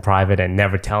this in private and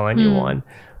never tell anyone,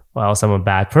 or else I'm a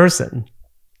bad person.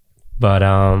 But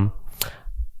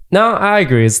no, I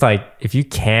agree. It's like, if you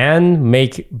can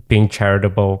make being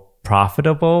charitable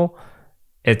profitable,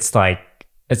 it's like,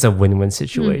 it's a win-win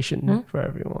situation for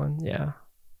everyone. Yeah.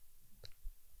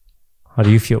 How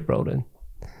do you feel, Broden?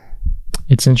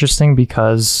 It's interesting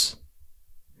because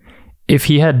if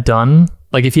he had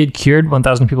cured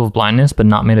 1,000 people of blindness but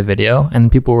not made a video, and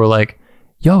people were like,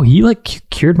 yo, he like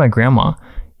cured my grandma,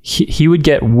 he would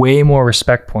get way more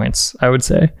respect points, I would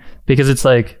say, because it's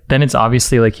like, then it's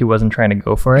obviously like he wasn't trying to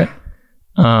go for it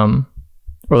or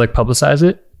like publicize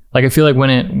it. Like, I feel like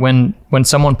when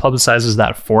someone publicizes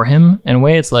that for him, in a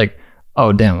way, it's like,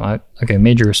 oh, damn, okay,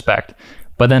 major respect.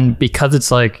 But then because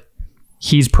it's like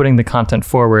he's putting the content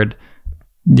forward,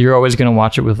 you're always going to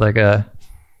watch it with like a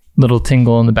little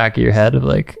tingle in the back of your head of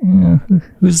like,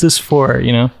 who's this for,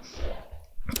 you know?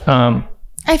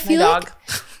 I feel like,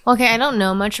 okay, I don't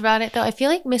know much about it though. I feel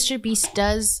like MrBeast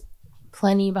does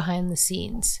plenty behind the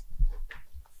scenes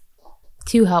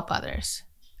to help others.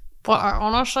 But I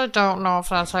honestly don't know if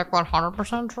that's like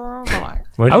 100% true. But like,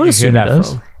 Where did I would you assume hear it that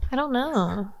does. from? I don't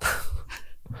know.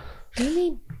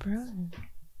 Maybe, bro.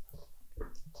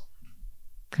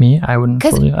 Me? I wouldn't.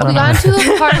 Because we I don't know. got into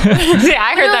a part. Yeah,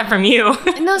 I heard that from you.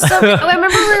 No, so I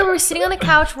remember we were sitting on the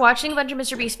couch watching a bunch of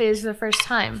MrBeast videos for the first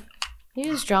time. Maybe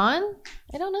it was John?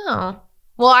 I don't know.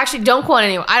 Well, actually, don't quote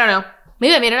anyone. I don't know.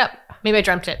 Maybe I made it up. Maybe I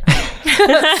dreamt it.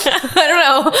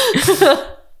 I don't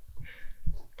know.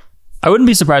 I wouldn't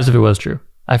be surprised if it was true.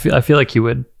 I feel like he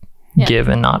would give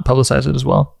and not publicize it as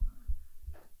well.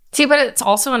 See, but it's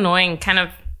also annoying, kind of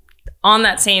on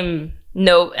that same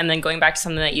note, and then going back to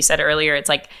something that you said earlier, it's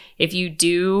like, if you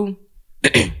do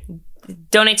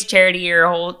donate to charity or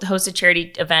host a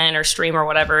charity event or stream or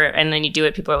whatever, and then you do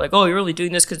it, people are like, oh, you're really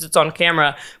doing this because it's on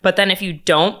camera. But then if you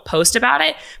don't post about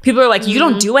it, people are like, you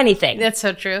don't do anything. That's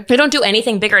so true. You don't do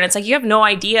anything bigger. And it's like, you have no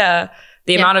idea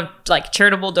the amount of like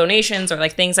charitable donations or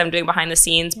like things I'm doing behind the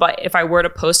scenes. But if I were to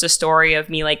post a story of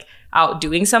me like out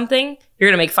doing something, you're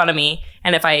going to make fun of me.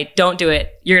 And if I don't do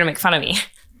it, you're going to make fun of me.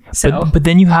 So, but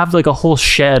then you have like a whole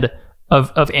shed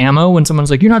of ammo when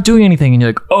someone's like, you're not doing anything. And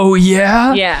you're like, oh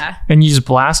yeah? Yeah. And you just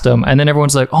blast them. And then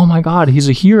everyone's like, oh my God, he's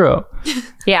a hero.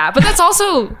 Yeah. But that's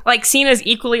also like seen as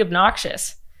equally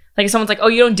obnoxious. Like if someone's like, oh,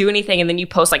 you don't do anything. And then you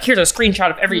post like, here's a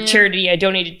screenshot of every charity I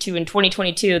donated to in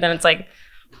 2022. Then it's like,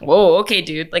 whoa, okay,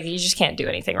 dude. Like you just can't do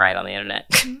anything right on the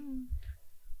internet.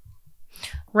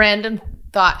 Random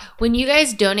thought. When you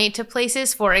guys donate to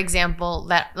places, for example,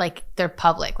 that like they're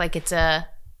public, like it's a,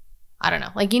 I don't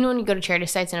know, like, you know, when you go to charity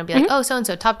sites and it'll be like, oh,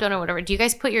 so-and-so, top donor, whatever. Do you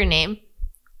guys put your name?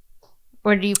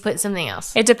 Or do you put something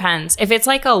else? It depends. If it's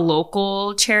like a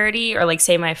local charity, or like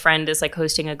say my friend is like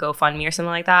hosting a GoFundMe or something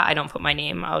like that, I don't put my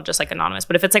name. I'll just like anonymous.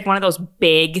 But if it's like one of those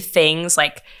big things,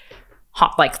 like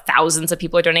thousands of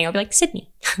people are donating, I'll be like,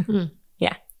 Sydney.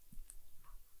 Yeah.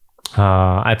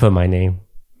 I put my name.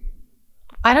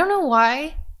 I don't know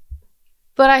why,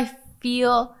 but I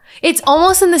feel it's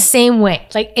almost in the same way.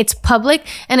 Like, it's public,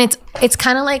 and it's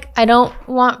kind of like, I don't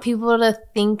want people to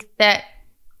think that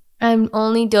I'm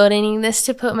only donating this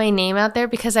to put my name out there,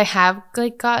 because I have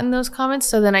like gotten those comments.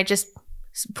 So then I just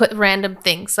put random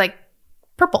things like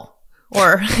purple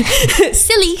or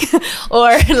silly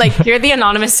or like, you're the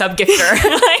anonymous sub-gifter.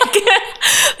 like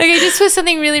I just put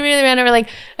something really, really random. Or like,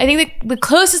 I think the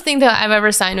closest thing that I've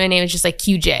ever signed my name is just like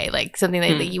QJ, like something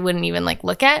that you wouldn't even like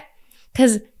look at.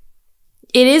 Because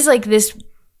it is like this,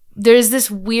 there's this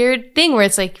weird thing where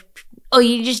it's like, oh,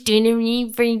 you're just doing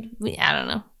it for, I don't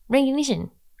know,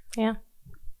 recognition. Yeah.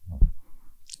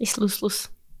 It's loose.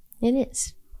 It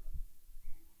is.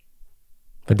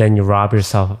 But then you rob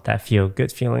yourself of that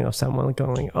good feeling of someone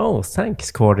going, oh,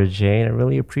 thanks, QuarterJade. I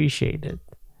really appreciate it.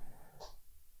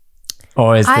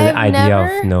 Or is the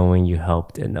idea of knowing you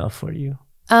helped enough for you?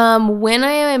 When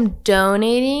I am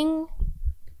donating,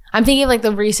 I'm thinking of like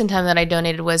the recent time that I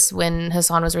donated was when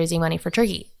Hassan was raising money for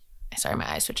Turkey. Sorry, my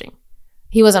eyes switching.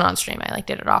 He wasn't on stream. I like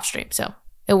did it off stream, so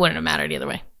it wouldn't have mattered either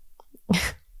way.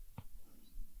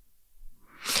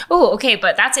 Oh, okay,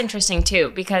 but that's interesting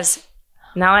too, because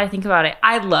now that I think about it,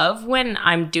 I love when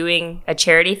I'm doing a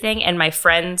charity thing and my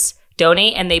friends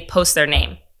donate and they post their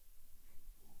name.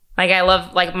 Like, I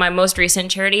love, like, my most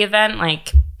recent charity event,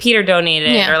 like Peter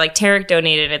donated or like Tarek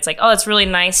donated. It's like, oh, it's really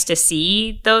nice to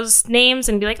see those names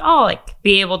and be like, oh, like,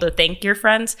 be able to thank your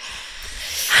friends.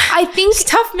 I think it's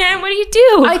tough, man. What do you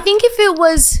do? I think if it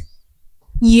was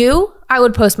you, I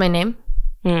would post my name.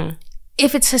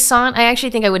 If it's Hassan, I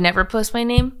actually think I would never post my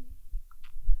name.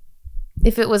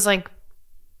 If it was like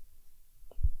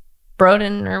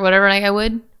Broden or whatever, like, I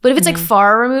would. But if it's like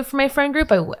far removed from my friend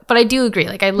group, I would. But I do agree.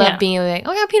 Like, I love being like,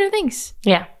 oh yeah, Peter, thanks.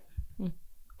 Yeah.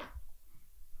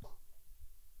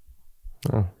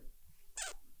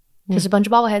 Just a bunch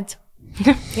of bobbleheads.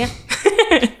 Yeah.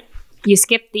 You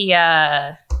skipped the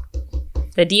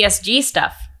DSG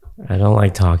stuff. I don't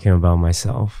like talking about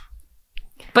myself.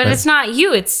 But it's not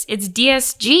you. It's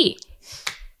DSG.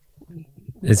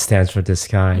 It stands for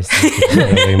disguise.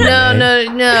 No.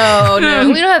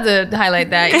 We don't have to highlight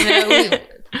that. You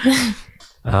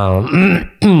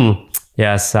know,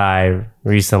 Yes, I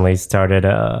recently started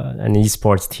an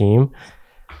esports team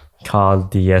called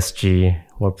DSG.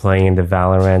 We're playing in the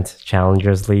Valorant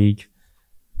Challengers League,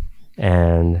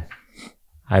 and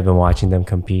I've been watching them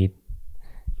compete.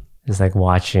 It's like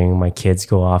watching my kids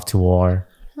go off to war.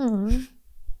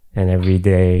 And every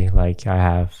day, like, I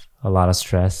have a lot of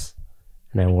stress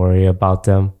and I worry about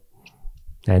them.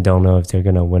 And I don't know if they're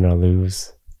going to win or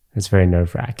lose. It's very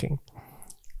nerve-wracking.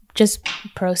 just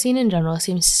pro scene in general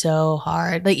seems so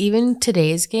hard. Like, even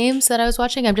today's games that I was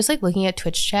watching, I'm just like looking at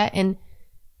Twitch chat and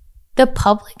the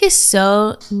public is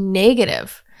so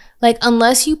negative. Like,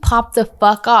 unless you pop the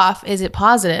fuck off, is it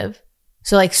positive?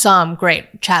 So like, Sam,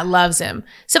 great, chat loves him.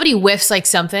 Somebody whiffs like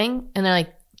something and they're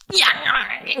like, yeah,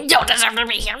 you don't deserve to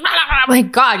be here. I'm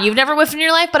like, God, you've never whiffed in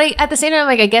your life? But at the same time,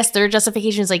 like, I guess their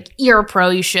justification is like, you're a pro,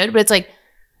 you should. But it's like,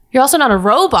 you're also not a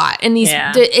robot. And these,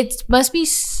 it must be,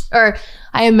 or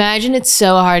I imagine it's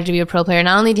so hard to be a pro player.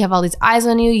 Not only do you have all these eyes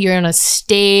on you, you're on a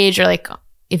stage, or like,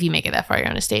 if you make it that far, you're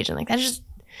on a stage. And like, that just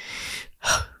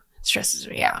stresses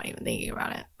me out even thinking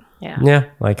about it. Yeah.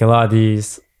 Like, a lot of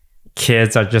these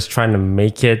kids are just trying to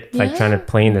make it, like trying to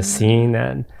play in the scene.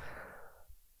 And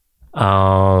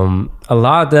a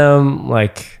lot of them,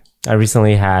 like, I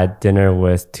recently had dinner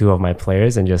with 2 of my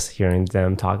players and just hearing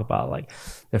them talk about like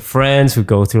their friends who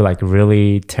go through like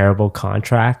really terrible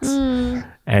contracts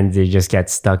and they just get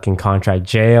stuck in contract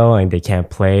jail and they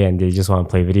can't play and they just want to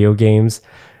play video games.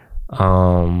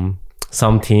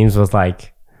 Some teams was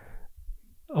like,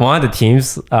 one of the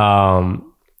teams,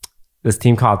 this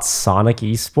team called Sonic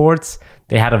Esports,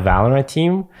 they had a Valorant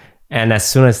team, and as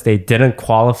soon as they didn't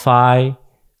qualify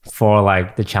for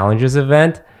like the Challengers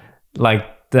event, like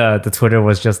the Twitter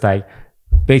was just like,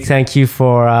 big thank you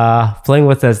for playing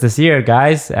with us this year,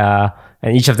 guys.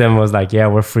 And each of them was like, yeah,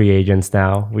 we're free agents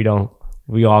now.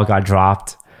 We all got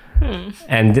dropped.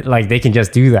 And like, they can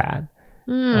just do that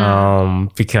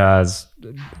because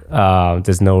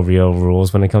there's no real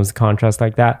rules when it comes to contracts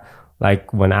like that.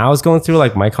 Like, when I was going through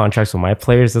like my contracts with my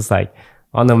players, it's like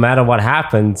well, no matter what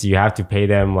happens, you have to pay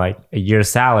them like a year's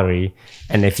salary.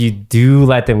 And if you do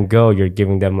let them go, you're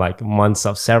giving them like months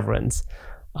of severance.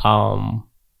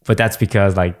 But that's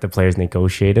because like the players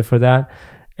negotiated for that.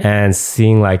 And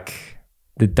seeing like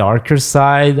the darker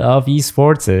side of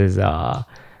esports is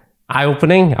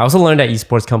eye-opening. I also learned that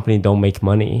esports companies don't make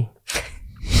money.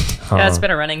 That's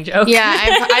been a running joke. Yeah,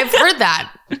 I've heard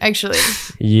that, actually.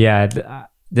 Yeah,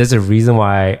 there's a reason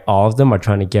why all of them are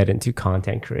trying to get into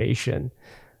content creation.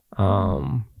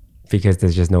 Because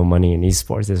there's just no money in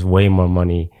esports. There's way more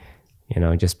money,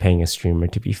 just paying a streamer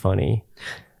to be funny.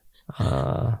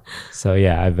 So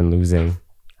yeah, I've been losing.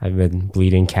 I've been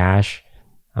bleeding cash.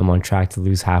 I'm on track to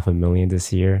lose $500,000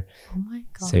 this year. Oh my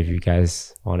God. So if you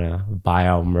guys want to buy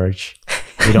our merch,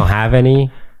 we don't have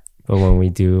any, but when we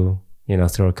do,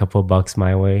 throw a couple of bucks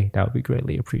my way, that would be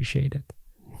greatly appreciated.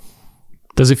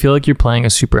 Does it feel like you're playing a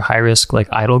super high risk like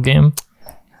idle game?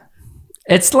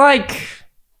 It's kind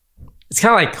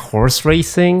of like horse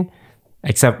racing,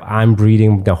 except I'm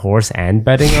breeding the horse and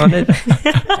betting on it.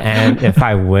 And if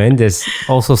I win, there's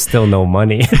also still no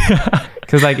money.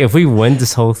 Because like if we win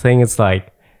this whole thing, it's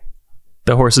like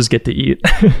the horses get to eat.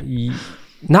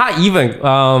 Not even.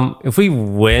 If we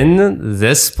win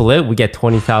this split, we get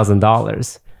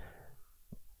 $20,000.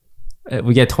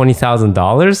 We get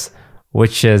 $20,000,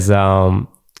 which is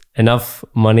enough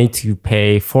money to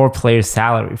pay 4 players'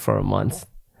 salary for a month.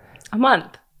 A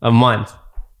month. A month.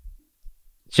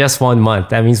 Just 1 month.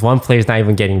 That means one player's not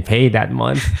even getting paid that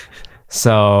month.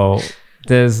 So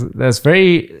there's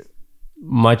very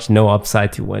much no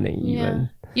upside to winning even.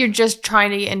 You're just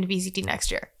trying to get into VCT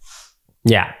next year.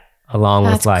 Yeah. Along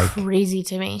That's with like crazy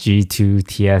to me. G2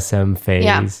 TSM phase.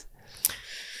 Yeah.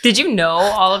 Did you know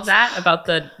all of that about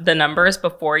the numbers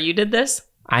before you did this?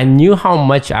 I knew how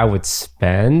much I would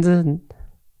spend,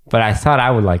 but I thought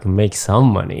I would like make some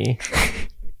money.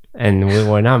 And we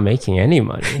were not making any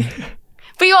money.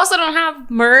 But you also don't have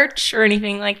merch or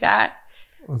anything like that.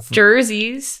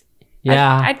 Jerseys.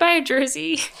 Yeah. I'd buy a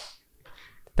jersey.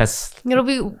 It'll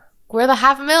be worth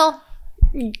 $500,000.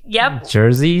 Yep.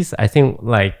 Jerseys. I think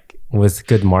like with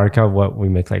good markup, we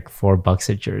make like $4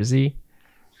 a jersey.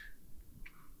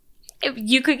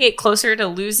 You could get closer to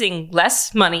losing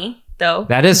less money, though.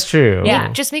 That is true.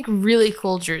 Yeah. Just make really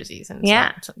cool jerseys and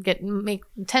make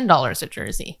 $10 a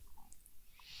jersey.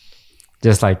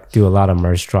 Just like do a lot of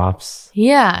merch drops.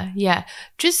 Yeah.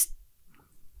 Just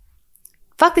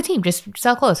fuck the team. Just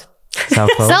sell clothes. Sell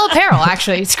clothes. Sell apparel,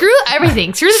 actually. Screw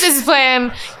everything. Screw the business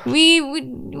plan.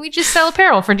 We just sell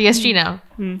apparel for DSG now.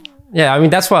 Yeah, I mean,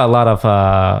 that's what a lot of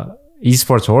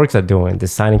esports orgs are doing. They're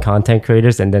signing content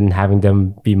creators and then having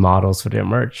them be models for their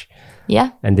merch.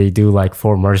 Yeah. And they do like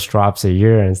 4 merch drops a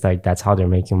year. And it's like, that's how they're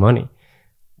making money.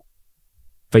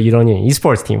 But you don't need an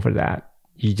esports team for that.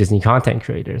 You just need content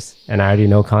creators. And I already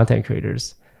know content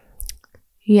creators.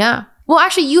 Yeah. Well,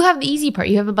 actually, you have the easy part.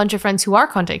 You have a bunch of friends who are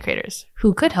content creators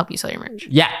who could help you sell your merch.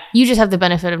 Yeah. You just have the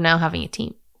benefit of now having a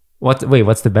team. What's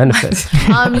the benefit?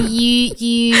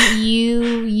 You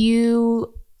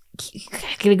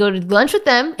gonna go to lunch with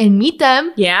them and meet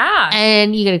them. Yeah.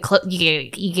 And you get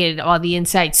all the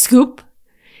inside scoop.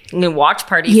 And then watch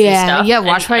parties and stuff. Yeah,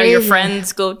 watch parties. Your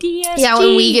friends go DSG. Yeah,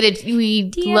 when we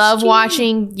DSG. love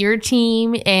watching your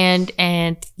team and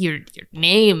your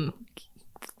name.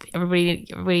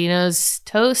 Everybody knows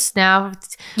Toast now.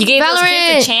 You gave those Valorant.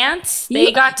 kids a chance.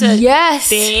 They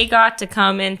got to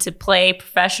come in to play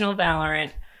professional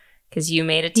Valorant because you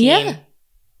made a team.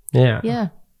 Yeah,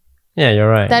 you're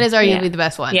right. That is arguably the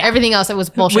best one. Yeah. Everything else that was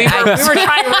bullshit. We were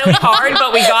trying really hard,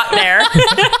 but we got there.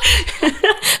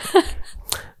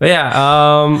 But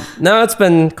yeah, no, it's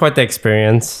been quite the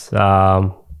experience.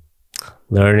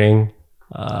 Learning.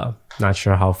 Not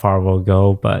sure how far we'll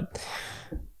go, but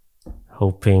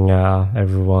hoping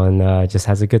everyone just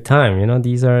has a good time.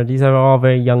 These are all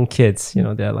very young kids.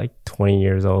 They're like 20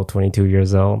 years old, 22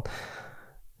 years old,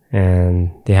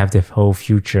 and they have the whole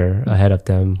future ahead of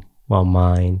them while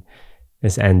mine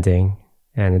is ending.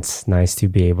 And it's nice to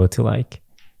be able to like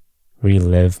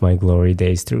relive my glory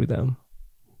days through them.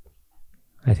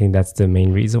 I think that's the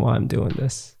main reason why I'm doing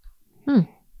this. That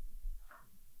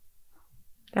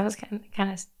was kind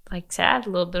of like sad, a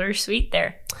little bittersweet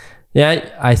there. Yeah,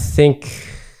 I think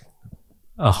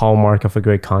a hallmark of a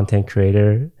great content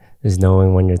creator is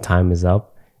knowing when your time is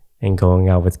up and going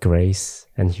out with grace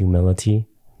and humility.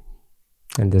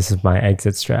 And this is my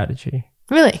exit strategy.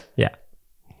 Really? Yeah.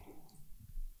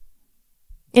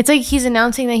 It's like he's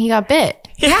announcing that he got bit.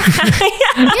 Yeah.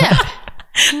 Yeah.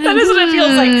 That is what it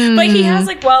feels like. But he has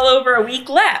like well over a week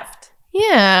left.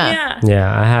 Yeah.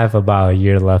 Yeah, I have about a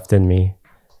year left in me.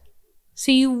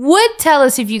 So you would tell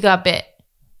us if you got bit?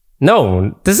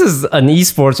 No, this is an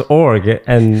esports org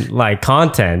and like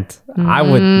content. I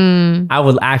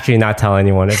would actually not tell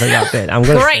anyone if I got bit. I'm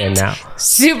gonna say it now.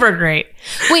 Super great.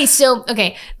 Wait, so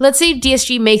okay, let's say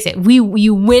DSG makes it.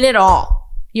 You win it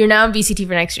all. You're now in VCT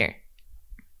for next year.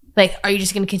 Like, are you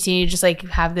just gonna continue to just like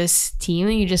have this team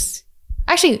and you just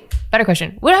actually better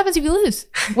question. What happens if you lose?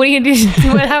 What are you gonna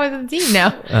do? What happens to the team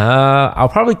now? I'll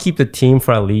probably keep the team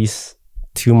for at least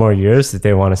 2 more years if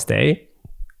they want to stay.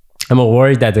 I'm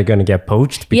worried that they're going to get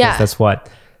poached because that's what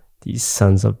these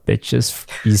sons of bitches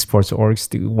esports orgs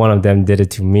do. One of them did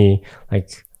it to me.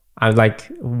 Like, I'm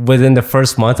like, within the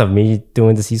first month of me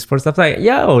doing this esports stuff, like,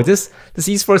 yo, this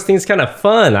esports thing is kind of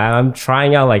fun. I'm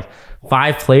trying out like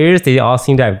 5 players. They all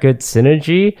seem to have good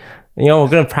synergy. You know, we're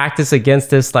going to practice against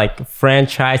this like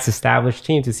franchise established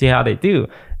team to see how they do.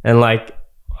 And like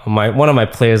one of my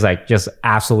players like just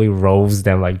absolutely roves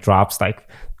them, like drops like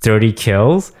 30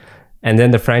 kills. And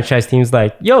then the franchise team's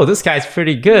like, yo, this guy's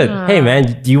pretty good. Hey,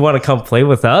 man, do you want to come play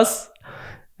with us?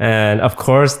 And of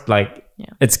course, like,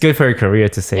 it's good for your career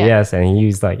to say yes. And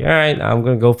he's like, all right, I'm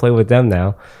going to go play with them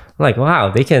now. I'm like,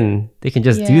 wow, they can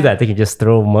just do that. They can just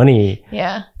throw money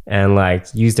and like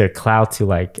use their clout to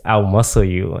like outmuscle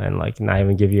you and like not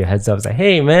even give you a heads up. It's like,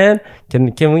 hey, man,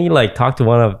 can we like talk to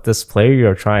one of this player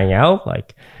you're trying out?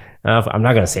 Like, I'm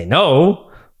not going to say no.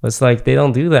 It's like they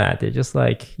don't do that. They're just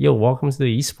like, yo, welcome to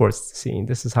the esports scene.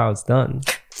 This is how it's done.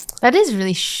 That is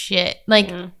really shit.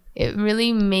 Like, it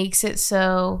really makes it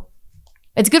so...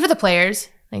 It's good for the players.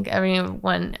 Like,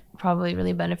 everyone probably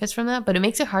really benefits from that. But it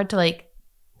makes it hard to, like,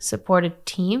 support a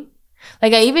team.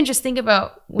 Like, I even just think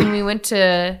about when we went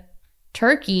to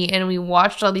Turkey and we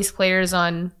watched all these players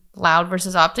on Loud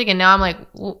versus Optic, and now I'm like,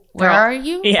 where are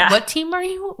you? What team are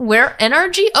you? Where?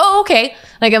 NRG? Oh, okay.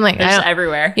 Like, I'm like, they're just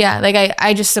everywhere. Yeah, like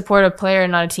I just support a player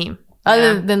and not a team.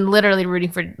 Other than literally rooting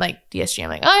for like DSG. I'm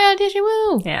like, oh yeah, DSG,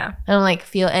 woo. Yeah. I don't like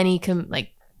feel any to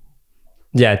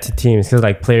teams, because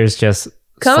like players just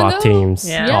swap teams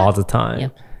all the time. Yeah.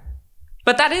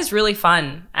 But that is really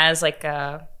fun as like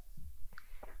a,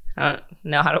 I don't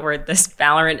know how to word this,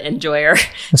 Valorant enjoyer.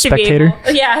 A spectator?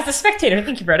 As a spectator.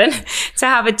 Thank you, Broden. To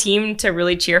have a team to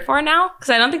really cheer for now. Because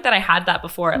I don't think that I had that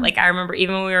before. Like, I remember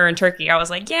even when we were in Turkey, I was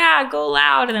like, yeah, go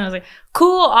Loud. And then I was like,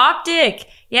 cool, Optic.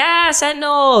 Yeah,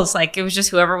 Sentinels. Like, it was just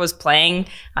whoever was playing.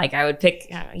 Like, I would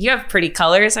pick, you have pretty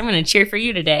colors. I'm going to cheer for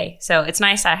you today. So it's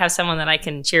nice to have someone that I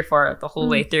can cheer for the whole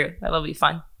way through. That'll be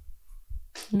fun.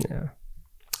 Yeah.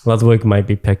 Ludwig might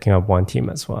be picking up one team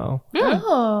as well.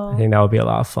 Oh. I think that would be a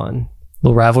lot of fun.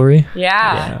 Little rivalry.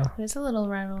 Yeah. There's a little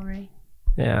rivalry.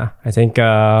 Yeah. I think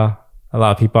a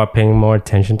lot of people are paying more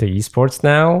attention to esports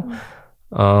now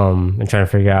and trying to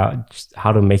figure out just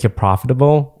how to make it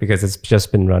profitable, because it's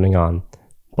just been running on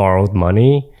borrowed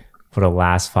money for the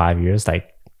last 5 years.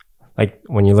 Like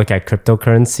when you look at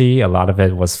cryptocurrency, a lot of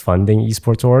it was funding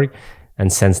esports org.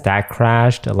 And since that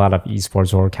crashed, a lot of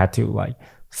esports org had to like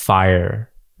fire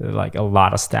like a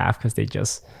lot of staff because they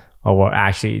just were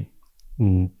actually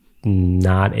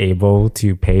not able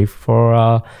to pay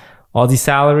for all these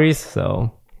salaries.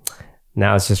 So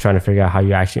now it's just trying to figure out how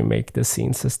you actually make the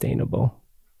scene sustainable.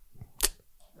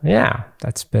 Yeah,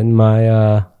 that's been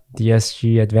my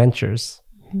DSG adventures.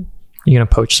 You gonna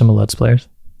poach some of Lud's players?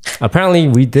 Apparently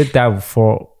we did that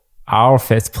for our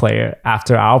 5th player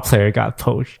after our player got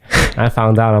poached. I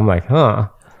found out, I'm like,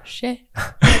 shit.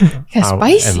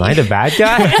 Spicy. Am I the bad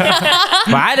guy?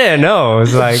 But I didn't know. It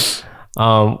was like,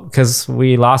 because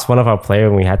we lost one of our players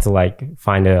and we had to like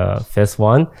find a 5th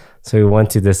one. So we went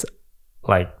to this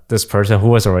person who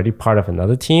was already part of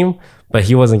another team, but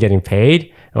he wasn't getting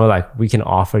paid. And we're like, we can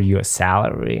offer you a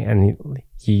salary. And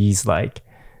he's like,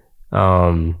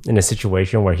 in a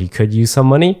situation where he could use some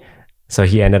money. So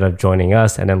he ended up joining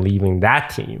us and then leaving that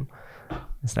team.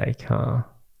 It's like,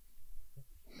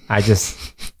 I just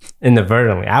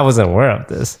inadvertently, I wasn't aware of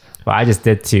this, but I just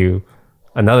did to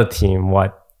another team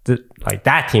what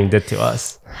that team did to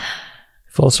us.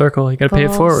 Full circle, you gotta pay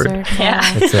it forward. Yeah,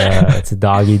 it's a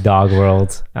dog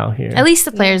world out here. At least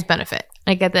the players benefit.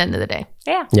 Like at the end of the day.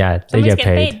 Yeah, they get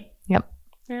paid. Yep.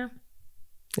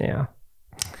 Yeah.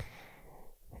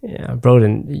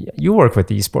 Broden, you work with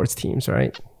esports teams,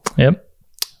 right? Yep.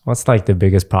 What's like the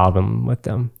biggest problem with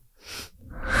them?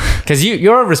 Because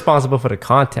you're responsible for the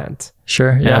content. Sure.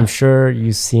 And Yeah. I'm sure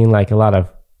you've seen like a lot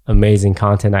of amazing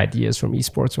content ideas from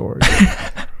esports org.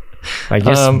 Like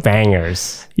just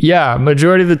bangers. Yeah.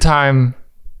 Majority of the time,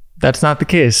 that's not the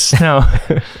case. No.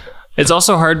 It's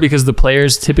also hard because the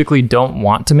players typically don't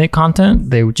want to make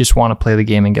content. They just want to play the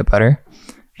game and get better.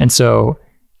 And so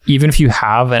even if you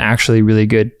have an actually really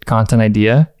good content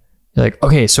idea, you're like,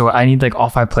 okay, so I need like all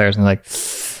 5 players. And they're like,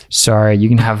 sorry, you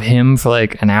can have him for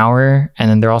like an hour, and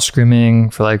then they're all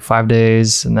screaming for like 5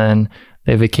 days, and then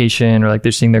they have vacation, or like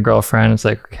they're seeing their girlfriend. It's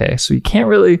like, okay, so you can't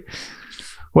really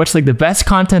watch like the best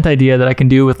content idea that I can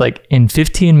do with like in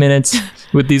 15 minutes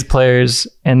with these players,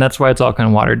 and that's why it's all kind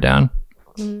of watered down.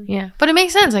 Yeah, but it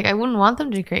makes sense. Like, I wouldn't want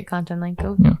them to create content. Like,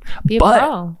 go be a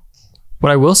pro.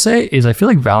 What I will say is, I feel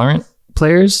like Valorant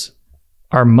players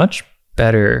are much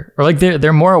better, or like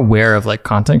they're more aware of like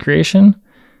content creation,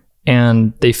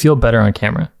 and they feel better on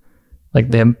camera. Like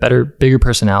they have bigger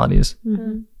personalities.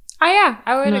 Oh yeah,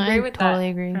 I would agree with totally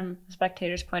that. Agree. From a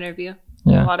spectator's point of view.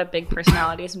 Yeah. A lot of big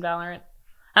personalities in Valorant,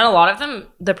 and a lot of them,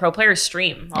 the pro players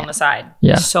stream on the side.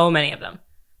 Yeah, so many of them.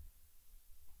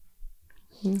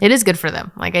 It is good for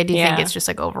them. Like, I do think Yeah. it's just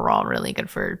like overall really good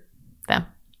for them.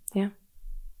 Yeah.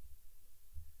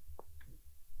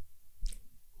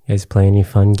 You guys play any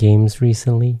fun games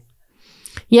recently?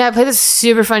 Yeah, I played this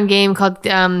super fun game called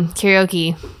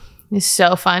Karaoke. It's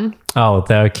so fun. Oh,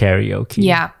 the karaoke.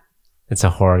 Yeah. It's a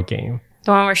horror game.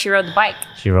 The one where she rode the bike.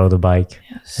 She rode a bike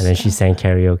and then she sang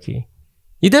karaoke.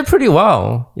 You did pretty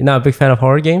well. You're not a big fan of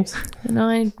horror games? You know,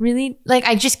 I really, like,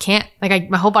 I just can't. Like,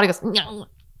 my whole body goes, no.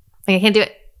 Like, I can't do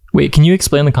it. Wait, can you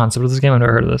explain the concept of this game? I've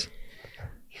never heard of this.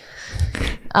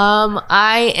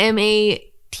 I am a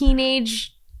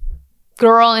teenage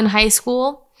girl in high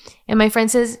school, and my friend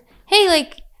says, hey,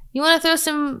 like, you want to throw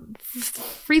some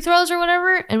free throws or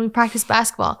whatever? And we practice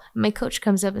basketball. And my coach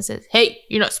comes up and says, hey,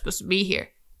 you're not supposed to be here.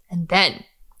 And then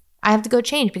I have to go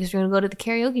change because we're going to go to the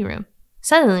karaoke room.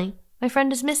 Suddenly, my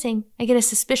friend is missing. I get a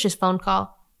suspicious phone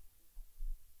call.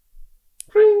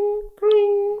 Ring,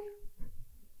 ring.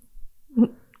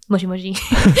 Moshi moshi.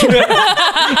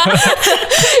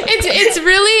 It's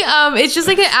really it's just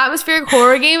like an atmospheric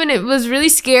horror game, and it was really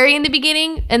scary in the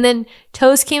beginning, and then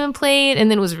Toast came and played,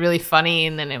 and then it was really funny,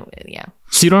 and then yeah.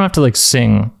 So you don't have to like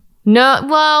sing. No,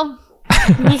 well,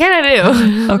 you kind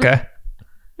of do. Okay.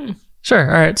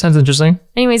 Sure. All right. Sounds interesting.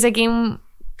 Anyways, that game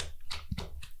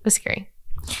was scary.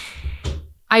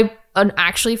 An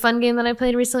actually fun game that I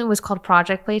played recently was called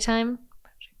Project Playtime,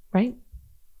 right?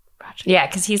 Project. Yeah,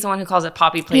 because he's the one who calls it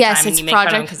Poppy Playtime. Yes, and it's you make fun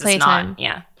of him Project 'cause Playtime. It's not.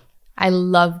 Yeah. I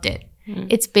loved it.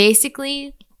 It's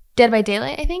basically Dead by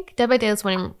Daylight, I think. Dead by Daylight's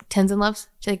one Tenzin loves.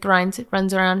 She like runs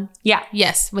around. Yeah.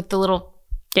 Yes, with the little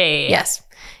Yeah. yes.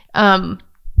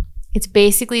 It's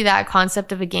basically that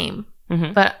concept of a game,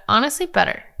 but honestly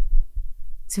better.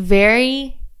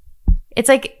 It's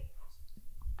like,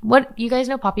 what, you guys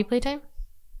know Poppy Playtime?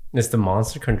 Is the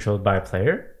monster controlled by a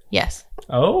player? Yes.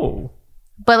 Oh.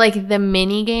 But like the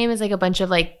mini game is like a bunch of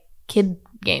like kid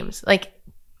games. Like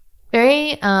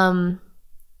very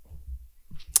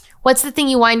what's the thing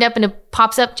you wind up and it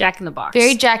pops up? Jack in the Box.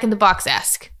 Very Jack in the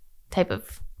Box-esque type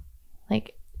of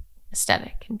like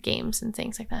aesthetic and games and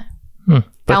things like that. That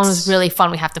one was really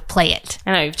fun. We have to play it.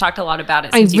 I know you've talked a lot about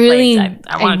it I since you played.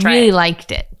 I want to try really it.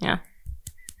 liked it. Yeah.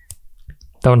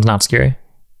 That one's not scary.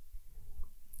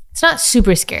 It's not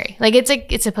super scary. Like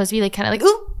it's supposed to be like kind of like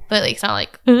ooh, but like it's not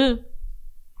like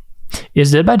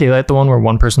Is Dead by Daylight the one where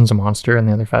one person's a monster and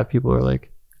the other 5 people are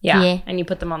like? Yeah. Yeah. And you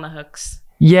put them on the hooks.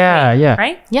 Yeah.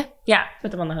 Right? Yeah. Yeah.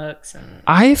 Put them on the hooks. And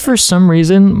I, for some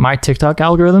reason, my TikTok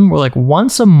algorithm will like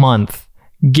once a month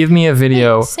give me a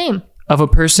video same. of a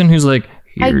person who's like,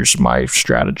 here's my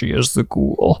strategy as the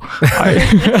ghoul.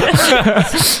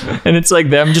 And it's like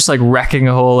them just like wrecking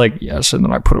a whole like, yes, and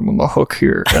then I put him on the hook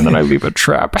here and then I leave a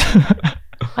trap.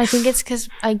 I think it's because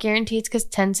I guarantee it's because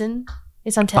Tenzin.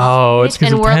 It's on Tenzin. Oh, it's 'cause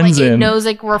and of we're like it Tenzin. knows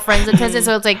like we're friends with Tenzin,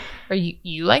 so it's like, are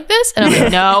you like this? And I'm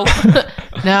like, no,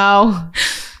 no.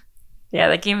 yeah,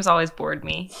 that game's always bored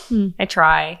me. I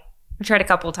tried a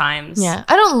couple times. Yeah,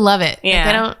 I don't love it. Yeah. Like,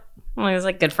 I don't. Well, it was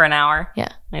like good for an hour. Yeah.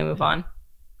 I move on.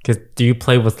 Because do you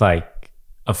play with like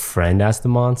a friend as the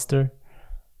monster?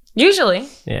 Usually.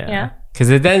 Yeah. Yeah. Because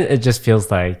then it just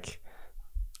feels like,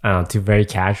 I don't know, too very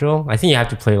casual. I think you have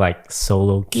to play like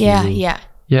solo queue. Yeah.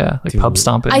 Yeah, like Dude. pub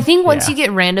stomping. I think once Yeah. you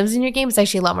get randoms in your game, it's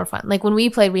actually a lot more fun. Like when we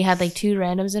played, we had like 2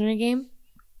 randoms in our game.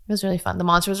 It was really fun. The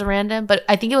monster was a random, but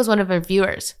I think it was one of our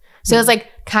viewers. So it was like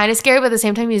kind of scary, but at the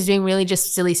same time, he was doing really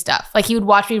just silly stuff. Like he would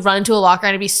watch me run into a locker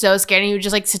and I'd be so scared, and he would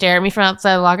just like stare at me from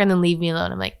outside the locker and then leave me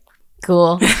alone. I'm like,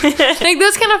 cool. Like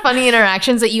those kind of funny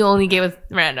interactions that you only get with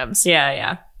randoms.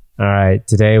 Yeah. All right.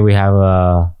 Today we have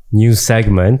a new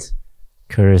segment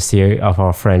courtesy of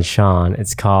our friend Sean.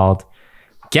 It's called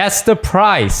Guess the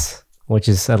Price, which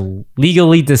is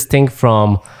legally distinct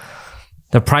from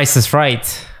The Price is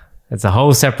Right. It's a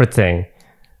whole separate thing.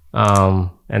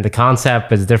 And the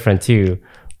concept is different too.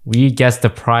 We guess the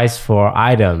price for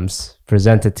items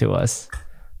presented to us,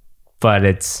 but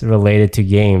it's related to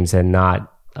games and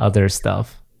not other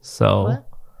stuff. So What?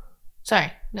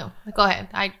 Sorry. No, go ahead.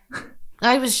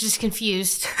 I was just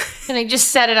confused, and I just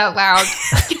said it out loud.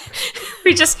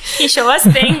 You show us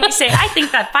thing. We say, I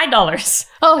think that $5.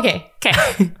 Oh, okay.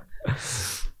 Okay.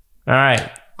 All right.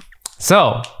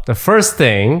 So the first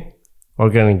thing we're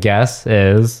gonna guess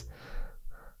is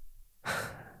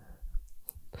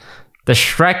the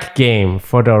Shrek game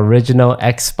for the original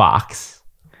Xbox.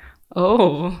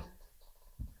 Oh.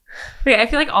 Wait, I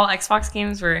feel like all Xbox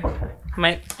games were.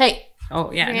 Hey,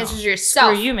 Oh yeah. your No. answer's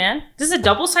yourself. Screw you, man. This is a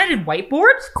double-sided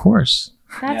whiteboard. Of course.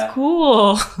 That's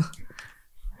cool.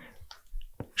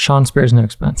 Sean spares no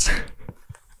expense.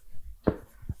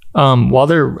 While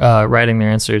they're writing their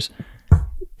answers,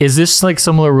 is this like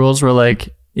similar rules where like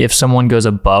if someone goes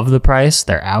above the price,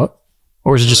 they're out?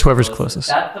 Or is it just whoever's closest?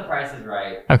 That's the Price is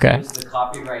Right. Okay. Who's the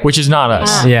copyright? Which is not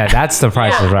us. Yeah, that's the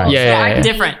Price is Right. Yeah.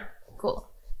 Different. Cool.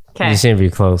 Okay. You seem to be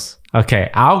close.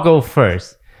 Okay, I'll go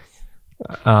first.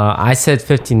 I said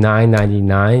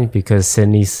 $59.99 because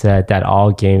Sydney said that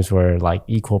all games were like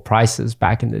equal prices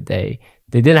back in the day.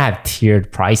 They didn't have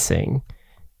tiered pricing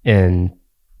in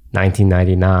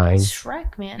 1999.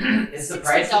 Shrek, man. It's the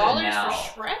price of it now.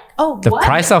 for Shrek? Oh, The what?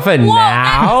 price of it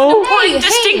now? Important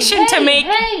distinction to make.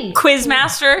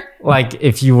 Quizmaster. Like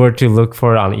if you were to look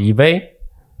for it on eBay,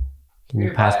 can you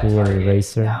You're pass at me an Target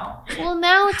eraser? now. Well,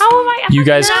 now it's How am I ever You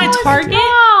guys not can- at Target?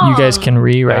 You guys can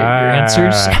rewrite your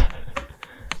answers.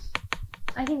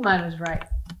 I think mine was right.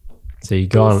 So you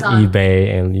go on Based on-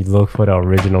 eBay and you look for the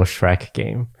original Shrek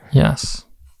game. Yes.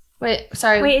 Wait,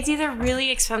 sorry. Wait, it's either really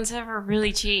expensive or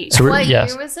really cheap. So we're, what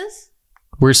yes. year was this?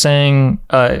 We're saying,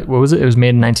 what was it? It was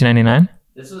made in 1999?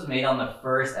 This was made on the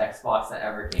first Xbox that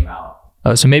ever came out.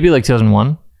 Oh, so maybe like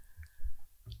 2001?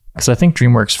 Because I think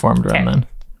DreamWorks formed around Okay. then.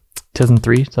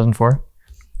 2003, 2004?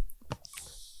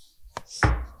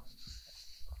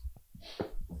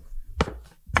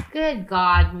 Good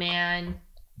God, man.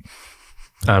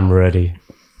 I'm ready.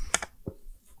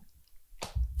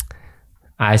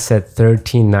 I said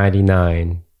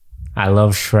 $13.99. I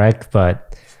love Shrek,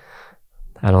 but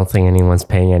I don't think anyone's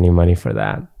paying any money for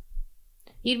that.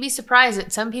 You'd be surprised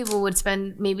that some people would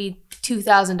spend maybe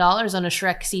 $2,000 on a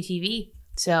Shrek CTV.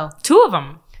 So Two of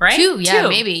them, right?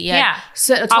 maybe. Yeah.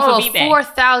 So a Off total of of eBay.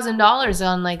 $4,000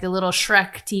 on like a little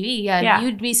Shrek TV. Yeah, Yeah.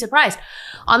 you'd be surprised.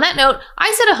 On that note,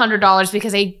 I said $100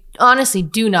 because I honestly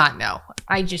do not know.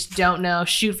 I just don't know.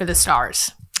 Shoot for the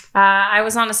stars. I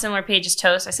was on a similar page as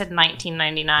Toast. I said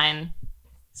 $19.99.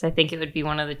 So I think it would be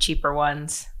one of the cheaper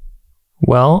ones.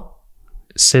 Well,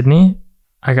 Sydney,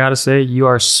 I gotta say, you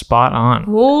are spot on.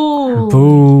 Ooh.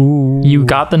 Boo. You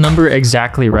got the number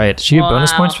exactly right. Did you get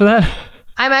bonus Wow. points for that?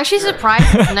 I'm actually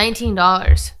surprised it's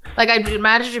 $19. Like I'd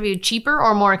imagine it to be cheaper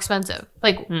or more expensive.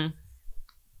 Like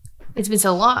it's been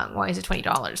so long. Why is it $20?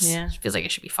 Yeah. It feels like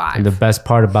it should be And the $5. best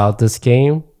part about this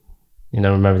game,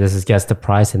 remember this is guess the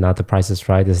price and not the price is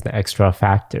right. This is the extra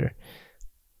factor.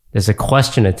 There's a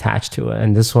question attached to it.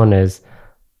 And this one is,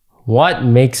 what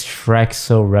makes Shrek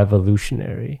so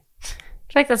revolutionary? I feel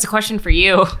like that's a question for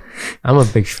you. I'm a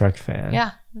big Shrek fan.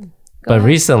 Yeah. But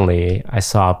recently I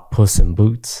saw Puss in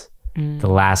Boots, The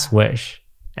Last Wish.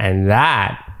 And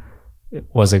that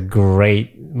was a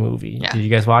great movie. Yeah. Did you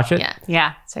guys watch it? Yeah.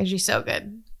 Yeah. It's actually so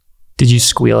good. Did you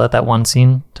squeal at that one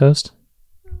scene, Toast?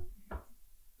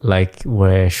 Like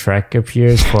where Shrek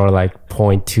appears for like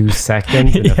 0.2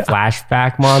 seconds in a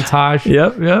flashback montage.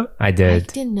 Yep. I I did.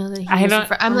 didn't know that he I was don't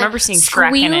I'm remember like, seeing Shrek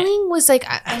in it. squealing was like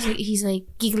he's like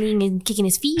giggling and kicking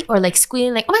his feet, or like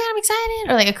squealing like, oh my God, I'm excited,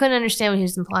 or like I couldn't understand what he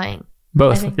was implying.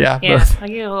 Both. think- Yeah, Yeah. both. I'll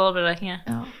give it a little bit of,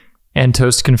 yeah. And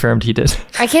Toast confirmed he did.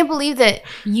 I can't believe that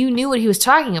you knew what he was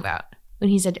talking about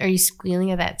when he said, "Are you squealing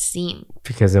at that scene?"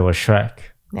 Because it was Shrek.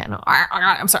 Yeah, no,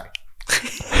 I'm sorry.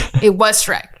 It was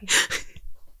Shrek.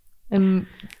 And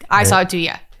I saw it too.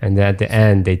 Yeah. And then at the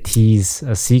end, they tease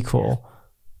a sequel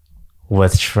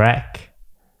with Shrek.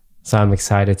 So I'm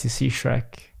excited to see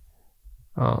Shrek.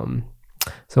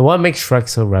 So what makes Shrek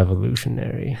so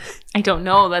revolutionary? I don't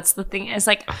know. That's the thing. It's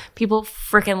like people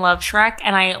freaking love Shrek,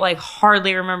 and I like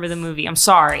hardly remember the movie. I'm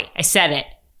sorry. I said it.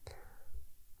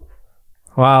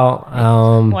 Well,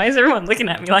 Why is everyone looking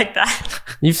at me like that?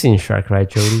 you've seen Shrek, right,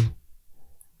 Jody?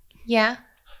 Yeah.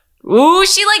 Ooh,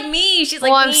 she like me. She's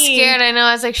like Well, I'm me. scared. I know.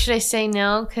 I was like, should I say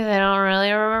no because I don't really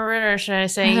remember it, or should I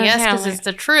say I don't yes know, because like- it's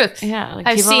the truth? Yeah, like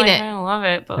I've people, seen like, it. I don't love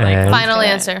it, but like And- Final Yeah.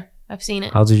 answer. I've seen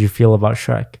it. How did you feel about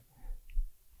Shrek?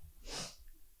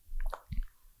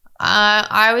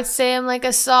 I would say I'm like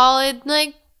a solid,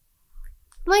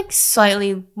 like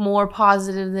slightly more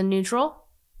positive than neutral.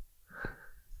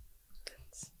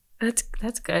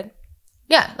 That's good.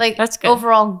 Yeah, like That's good.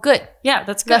 overall good. Yeah,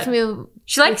 that's good. Left me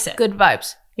She likes it. good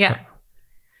vibes. Yeah.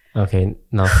 Okay,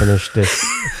 now finish this.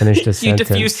 Finish this You sentence.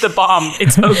 defused the bomb.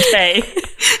 It's okay.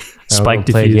 Spike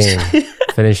Play diffused. game.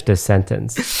 Finish this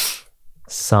sentence.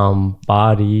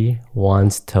 Somebody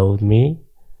once told me.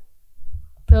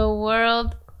 The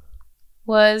world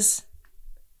was.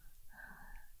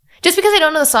 Just because I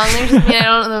don't know the song lyrics, doesn't mean I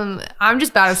don't know them. I'm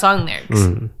just bad at song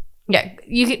lyrics. Yeah,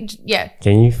 you could. Yeah,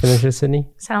 Can you finish it, Sydney?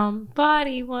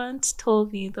 Somebody once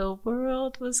told me the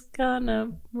world was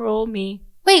gonna roll me.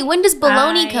 wait. When does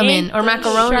bologna come in, or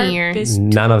macaroni, or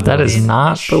None of That those. is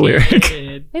not the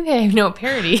lyric. maybe I know a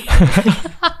parody.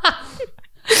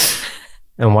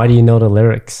 And why do you know the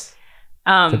lyrics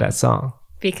to that song?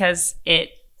 Because it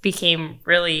became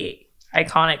really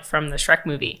iconic from the Shrek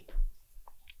movie.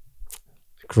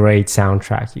 Great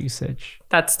soundtrack usage.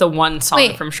 That's the one song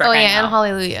Wait, from Shrek. oh I yeah, know. and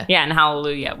Hallelujah. Yeah, and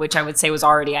Hallelujah, which I would say was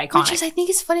already iconic. Which is, I think,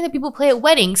 it's funny that people play at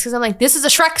weddings because I'm like, this is a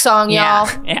Shrek song, yeah,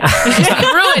 y'all. yeah.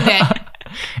 You ruined it.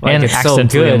 Like, And it's so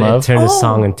Accidentally good, in Love. it turned the Oh.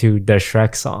 song into the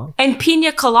Shrek song. And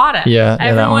Pina Colada. Yeah, that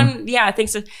everyone. Yeah, I think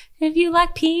so. If you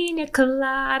like Pina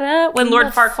Colada, when Who Lord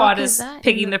the fuck Farquaad is is that?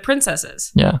 picking the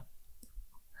princesses. Yeah.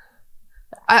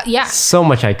 Yeah. So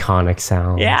much iconic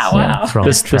sounds. Yeah, wow. From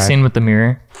This the Shrek. scene with the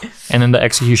mirror, and then the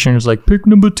executioner is like, "Pick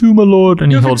number 2, my lord,"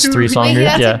 and he holds 3 Wait, songs.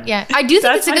 that's Yeah. yeah. I do think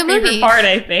That's it's a my good favorite movie. part,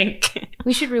 I think.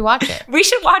 We should rewatch it. We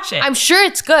should watch it. I'm sure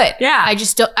it's good. Yeah. I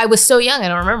just don't. I was so young, I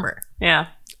don't remember. yeah.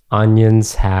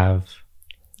 Onions have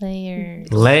Layers.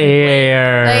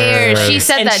 layers. She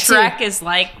said And that Shrek too. is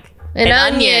like An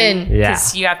onion. Yeah.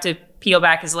 because you have to peel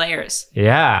back his layers.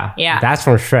 Yeah. Yeah. That's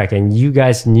from Shrek. And you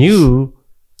guys knew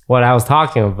what I was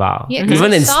talking about. Yeah, 'cause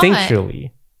Even I saw it.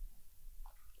 instinctually.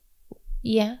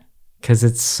 Yeah. Because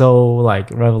it's so like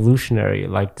revolutionary.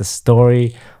 Like the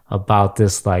story about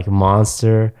this like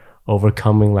monster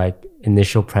overcoming like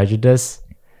initial prejudice.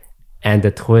 And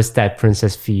the twist that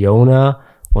Princess Fiona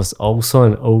was also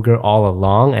an ogre all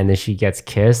along. And then she gets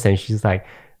kissed and she's like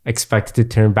expected to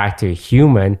turn back to a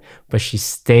human, but she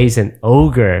stays an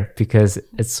ogre because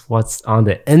it's what's on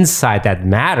the inside that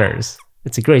matters.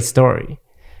 It's a great story.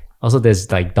 Also, there's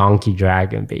like donkey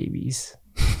dragon babies.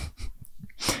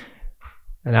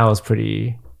 And that was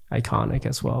pretty iconic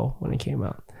as well when it came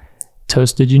out.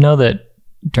 Toast, did you know that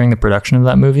during the production of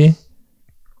that movie,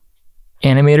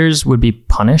 animators would be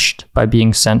punished by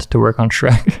being sent to work on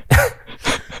Shrek?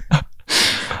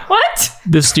 What?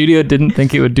 The studio didn't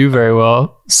think it would do very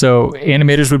well, so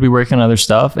animators would be working on other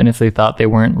stuff, and if they thought they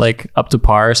weren't like up to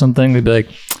par or something, they'd be like,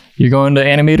 "You're going to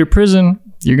animator prison.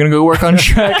 You're gonna go work on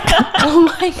Shrek." Oh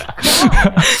my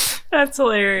god. That's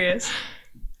hilarious.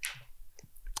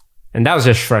 And that was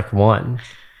just Shrek 1.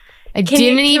 I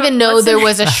didn't even know there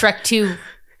was a Shrek 2.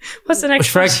 What's the next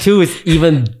Shrek 2 is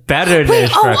even better than Wait,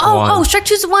 Shrek 1. Shrek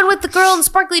 2 is the one with the girl in the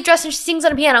sparkly dress and she sings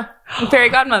on a piano. one? Fairy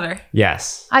Godmother.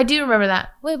 Yes. I do remember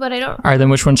that. Wait, but I don't. All right, then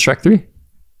which one's Shrek 3?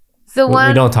 The We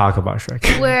one don't talk about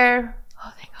Shrek. where.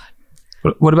 Oh, thank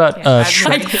God. What about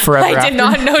Shrek Forever I After? did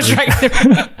not know Shrek.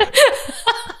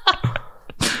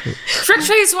 Shrek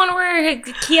 3 is the one where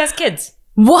he has kids.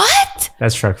 What?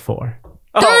 That's Shrek 4.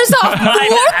 There's a fourth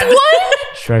one?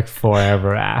 Shrek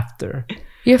Forever After.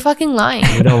 You're fucking lying.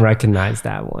 We don't recognize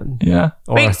that one. Yeah,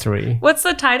 Or Wait. 3. What's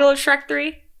the title of Shrek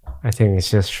 3? I think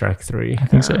it's just Shrek 3. I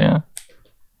think so. Yeah,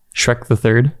 Shrek the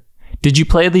Third. Did you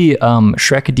play the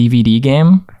Shrek DVD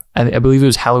game? I believe it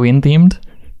was Halloween themed.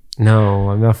 No,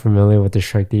 I'm not familiar with the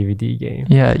Shrek DVD game.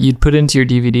 Yeah, you'd put it into your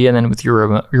DVD, and then with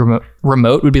your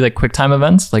remote would be like QuickTime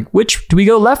events. Like, which do we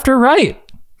go left or right?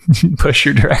 Push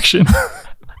your direction.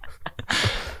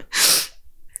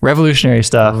 Revolutionary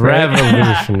stuff. Right?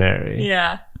 Revolutionary.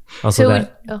 Yeah. Also, So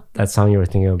that, that song you were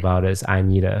thinking about is I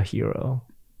Need a Hero.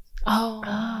 Oh.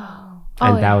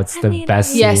 And that was the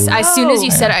best Yes, scene. as soon as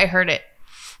you said it, I heard it.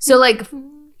 So, like,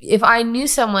 if I knew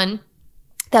someone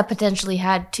that potentially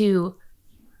had two,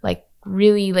 like,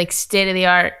 really, like,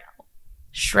 state-of-the-art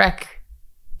Shrek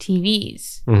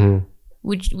TVs, Mhm.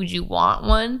 would you want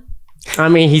one? I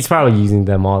mean, he's probably using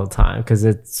them all the time because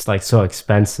it's like so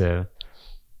expensive.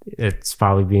 It's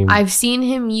probably being. I've seen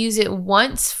him use it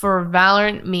once for a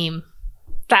Valorant meme.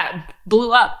 That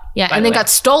blew up. Yeah, by and the then way. got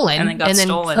stolen. And then got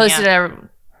stolen, posted yeah.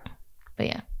 But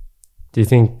yeah. Do you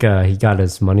think he got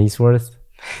his money's worth?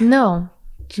 No.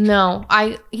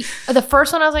 The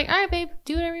first one, I was like, all right, babe,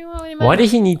 do whatever you want with your money. Why did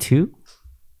he need 2?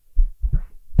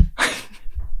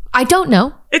 I don't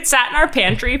know. It sat in our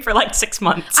pantry for like 6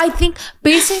 months. I think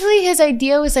basically his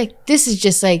idea was like, this is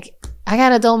just like, I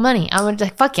got adult money. I'm gonna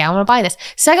like, fuck yeah, I'm gonna buy this.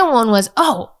 Second one was,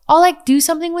 oh, I'll like do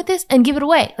something with this and give it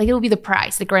away. Like it will be the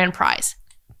prize, the grand prize.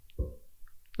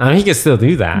 I mean, he can still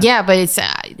do that. Yeah, but it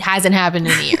hasn't happened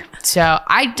in a year. So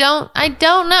I don't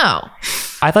know.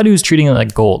 I thought he was treating it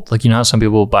like gold. Like, you know how some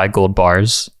people buy gold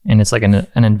bars and it's like an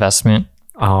investment,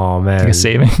 Oh man, like a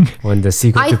saving. when the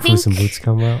sequel I to think- Puss in Boots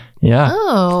come out. Yeah.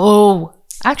 Oh,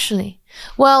 actually.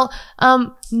 Well,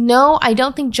 no, I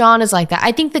don't think John is like that.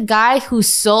 I think the guy who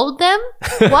sold them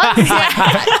was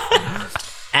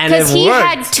And it because he worked.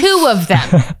 had 2 of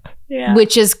them, Yeah.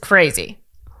 which is crazy.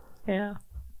 Yeah.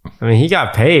 I mean, he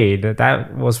got paid.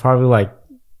 That was probably like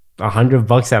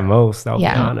 $100 at most. I'll be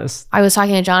Yeah. honest. I was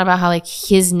talking to John about how like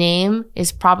his name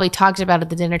is probably talked about at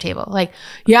the dinner table. Like,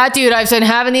 yeah, dude, I've been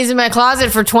having these in my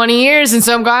closet for 20 years, and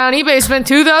some guy on eBay spent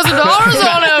 $2,000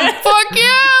 on them. Fuck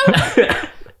yeah!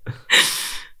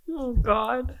 Oh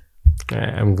God.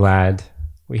 I'm glad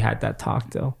we had that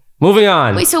talk though. Moving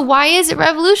on. Wait, so why is it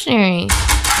revolutionary?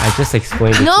 I just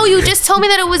explained it. No, to you just told me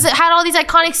that it had all these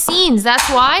iconic scenes. That's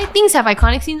why things have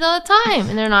iconic scenes all the time,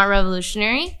 and they're not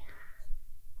revolutionary.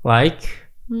 Like,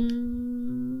 I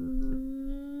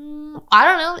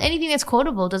don't know. Anything that's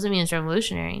quotable doesn't mean it's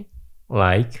revolutionary.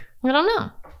 like. I don't know.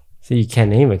 So you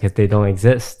can't name it because they don't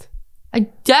exist. I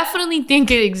definitely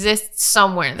think it exists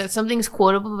somewhere that something's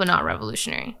quotable but not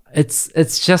revolutionary. It's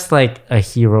just like a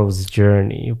hero's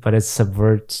journey, but it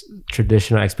subverts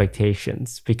traditional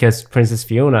expectations. Because Princess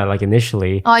Fiona, like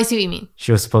initially, Oh, I see what you mean.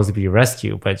 she was supposed to be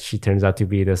rescued, but she turns out to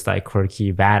be this like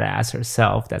quirky badass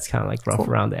herself. That's kind of like rough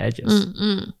around the edges.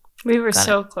 We were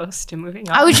so close to moving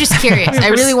on. I was just curious. I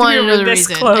really wanted to know the this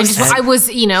reason. close. I was,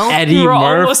 you know. Eddie we were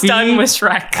Murphy almost done with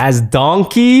Shrek. as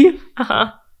Donkey,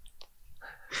 Uh-huh.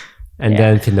 and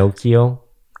then Pinocchio.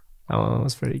 Oh, that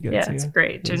was pretty good Yeah, too. it's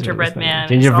great. It was Gingerbread really Man.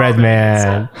 funny. Gingerbread It's all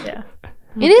Man. good.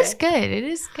 Yeah. It is good. It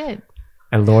is good.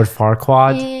 And Lord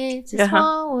Farquaad. It's a Uh-huh.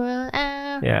 small world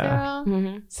after Yeah. all.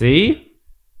 Mhm. See,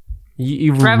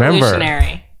 you remember.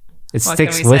 Revolutionary. It What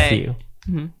sticks can we with say?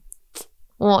 you.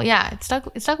 Well, yeah, it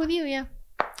stuck with you, yeah.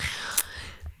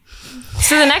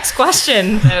 So the next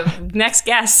question, the next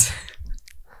guess.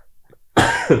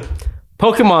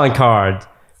 Pokemon card.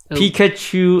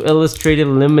 Pikachu Illustrated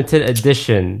Limited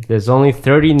Edition. There's only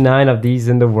 39 of these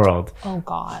in the world. Oh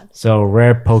God. So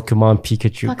rare Pokemon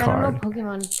Pikachu Fuck, I don't know card.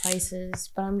 Pokemon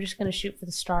prices, but I'm just gonna shoot for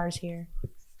the stars here.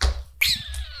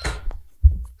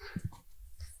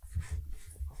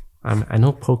 I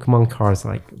know Pokemon cards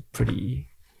are like pretty.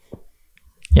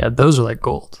 Yeah, those are like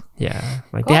gold. Yeah,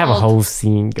 like they have a Gold. whole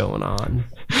scene going on.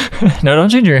 No, don't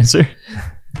change your answer.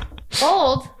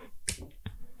 Gold.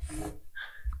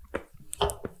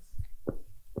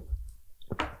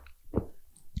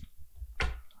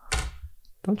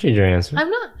 Don't change your answer. I'm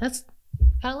not. That's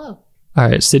kind of low. All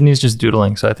right, Sydney's just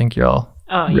doodling, so I think you're all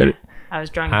Oh, ready. yeah. I was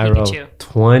drawing I Pikachu. wrote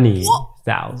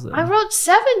 20,000. I wrote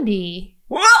 70.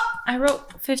 I wrote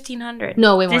 1,500.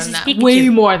 No, way more This than is that. Pikachu. Way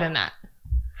more than that.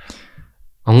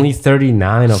 Only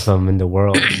 39 of them in the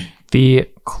world. The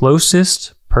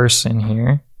closest person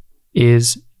here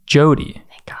is Jody.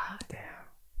 Thank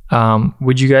God.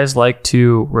 Would you guys like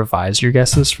to revise your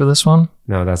guesses for this one?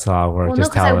 No, that's a lot of work. Well, no,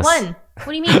 Just because tell I us. won.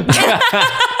 What do you mean?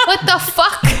 What the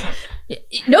fuck?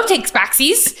 No takes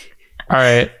backsies. All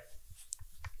right.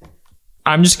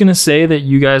 I'm just gonna say that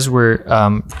you guys were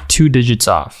 2 digits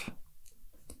off.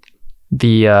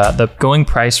 The going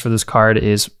price for this card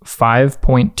is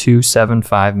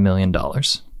 $5.275 million.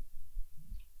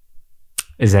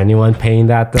 Is anyone paying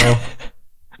that though?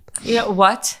 Yeah,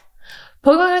 what?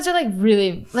 Pokemon cards are like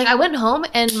really like I went home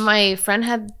and my friend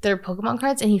had their Pokemon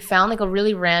cards and he found like a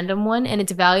really random one and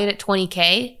it's valued at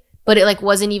 $20,000, but it like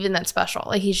wasn't even that special.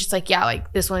 Like he's just like, yeah,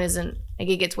 like this one isn't like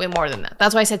it gets way more than that.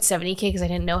 That's why I said $70,000 because I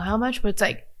didn't know how much, but it's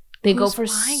like they go for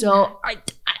so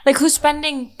Like, who's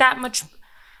spending that much?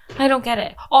 I don't get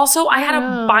it. Also, I had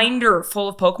a binder full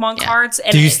of Pokemon cards.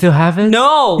 And Do you still have it?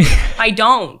 No, I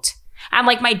don't. And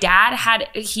like my dad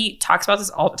he talks about this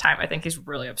all the time. I think he's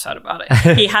really upset about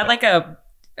it. He had like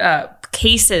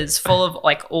cases full of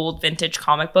like old vintage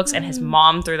comic books and his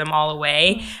mom threw them all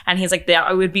away. And he's like,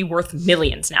 that would be worth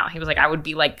millions now. He was like, I would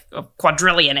be like a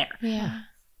quadrillionaire. yeah.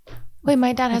 Wait,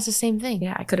 my dad has the same thing.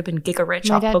 Yeah, I could have been giga rich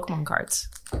My off dad- Pokemon cards.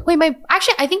 Wait,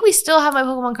 I think we still have my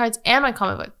Pokemon cards and my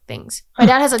comic book things. My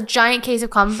dad has a giant case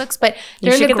of comic books, but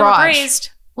they're in should the get them garage. appraised.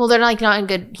 Well, they're like not in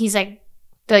good. He's like,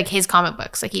 they're like his comic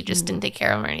books. Like he just didn't take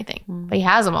care of them or anything, but he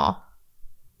has them all.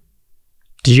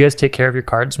 Did you guys take care of your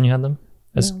cards when you had them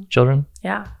as children?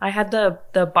 Yeah, I had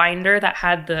the binder that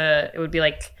had it would be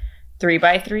like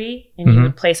 3x3 and you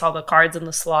would place all the cards in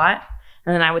the slot.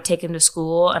 And then I would take him to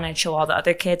school and I'd show all the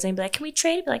other kids and I'd be like, can we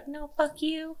trade? I'd be like, no, fuck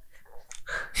you.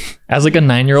 As like a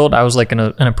 9-year-old, I was like an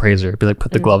appraiser. Be like,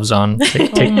 put the gloves on,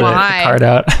 take the my. card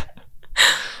out.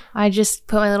 I just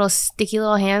put my little sticky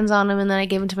little hands on them, and then I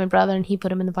gave them to my brother, and he put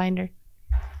them in the binder.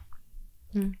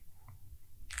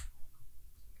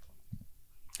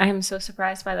 I am so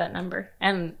surprised by that number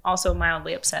and also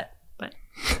mildly upset. But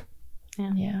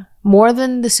Yeah. More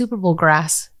than the Super Bowl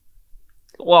grass.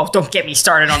 well, don't get me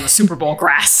started on the Super Bowl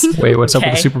grass. Wait, what's up with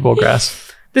the Okay. Super Bowl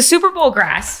grass? The Super Bowl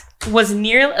grass was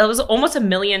almost $1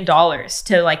 million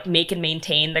to like make and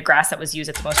maintain the grass that was used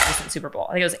at the most recent Super Bowl.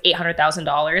 I think it was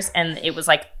 $800,000, and it was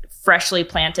like freshly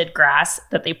planted grass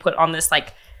that they put on this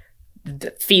like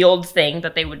field thing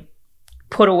that they would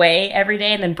put away every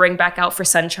day and then bring back out for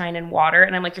sunshine and water.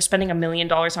 And I'm like, you're spending $1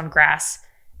 million on grass.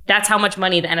 That's how much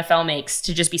money the NFL makes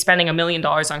to just be spending $1 million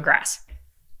on grass.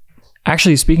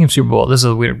 Actually, speaking of Super Bowl, this is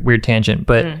a weird tangent,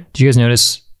 but did you guys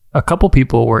notice a couple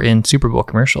people were in Super Bowl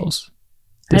commercials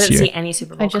I this didn't year? see any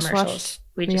Super Bowl I just commercials.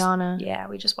 watched Rihanna.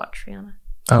 We just watched Rihanna.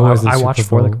 Oh, What was the I Super watched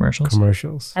 4 of the Bowl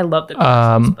commercials. I love the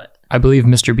commercials, but I believe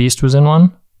MrBeast was in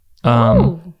one.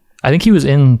 I think he was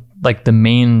in like the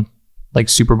main like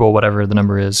Super Bowl, whatever the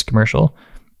number is, commercial.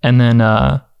 And then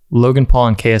Logan Paul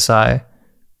and KSI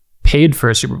paid for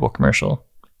a Super Bowl commercial,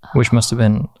 which must have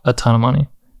been a ton of money.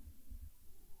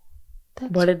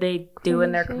 what did they do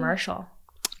in their commercial?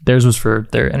 Theirs was for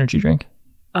their energy drink.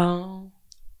 Oh.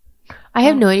 I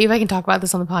have no idea if I can talk about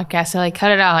this on the podcast. So like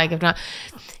cut it out. Like if not,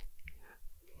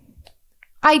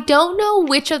 I don't know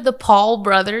which of the Paul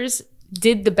brothers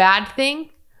did the bad thing,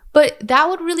 but that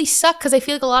would really suck because I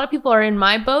feel like a lot of people are in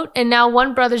my boat, and now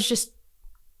one brother's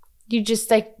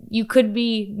you could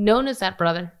be known as that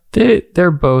brother.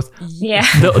 They're both. Yeah.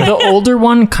 The older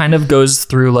one kind of goes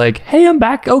through like, hey, I'm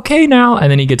back okay now,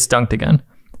 and then he gets dunked again.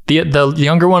 The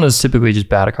younger one is typically just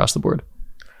bad across the board.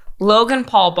 Logan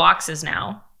Paul boxes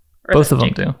now. Or Both of them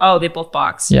Jake? do. Oh, they both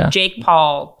box. Yeah. Jake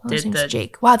Paul His did name's the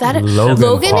Jake. Wow, Logan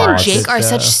Logan and Forrest Jake did are the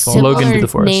such Forrest. similar Logan did the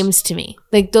Forrest. names to me.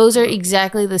 Like those are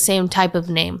exactly the same type of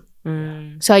name.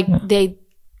 So like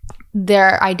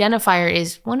their identifier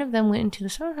is one of them went into the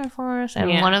Suicide Forest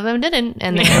and Yeah. one of them didn't,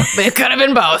 and it could have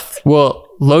been both. Well,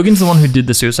 Logan's the one who did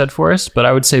the Suicide Forest, but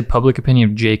I would say public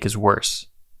opinion of Jake is worse.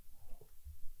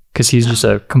 Because he's just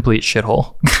a complete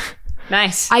shithole.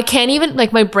 Nice. I can't even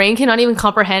my brain cannot even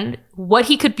comprehend what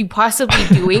he could be possibly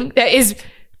doing. That is.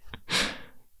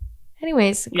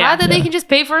 Anyways, glad that they can just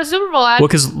pay for a Super Bowl ad. Well,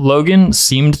 because Logan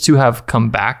seemed to have come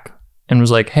back and was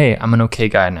like, hey, I'm an okay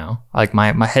guy now. Like,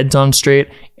 my head's on straight.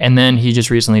 And then he just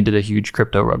recently did a huge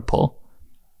crypto rug pull.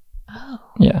 Oh,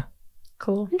 Yeah.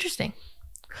 cool, interesting,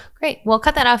 great. Well,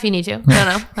 cut that off if you need to.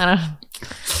 I don't know.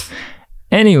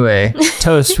 Anyway,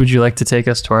 Toast, would you like to take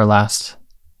us to our last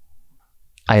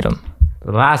item?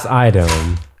 The last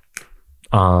item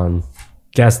on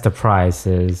Guess the Price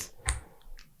is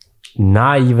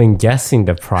not even guessing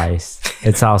the price.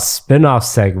 It's our spinoff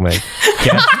segment.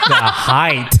 Guess the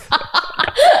height.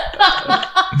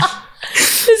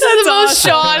 This is the most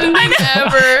Sean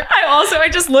ever. I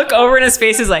just look over and his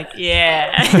face is like,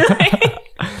 yeah.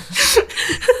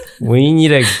 We need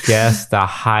to guess the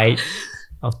height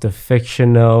of the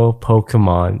fictional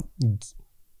Pokemon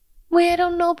Wait, I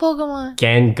don't know Pokemon.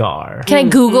 Gengar. Can I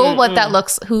Google what that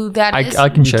looks? Who that is? I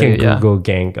can You show can you, yeah. Google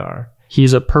Gengar.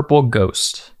 He's a purple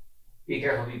ghost. Be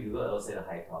careful if you Google it, it'll say the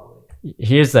height probably.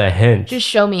 Here's a hint. Just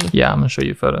show me. Yeah, I'm going to show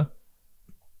you a photo.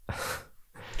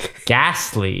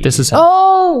 Ghastly. This is him.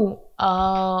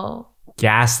 Oh.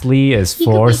 Ghastly is He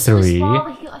could be so 4'3". small,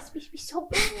 but he must be so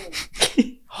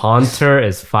big. Haunter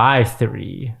is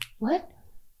 5'3". What?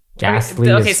 Ghastly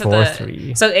is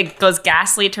 4'3". So it goes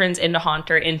Ghastly turns into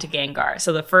Haunter into Gengar.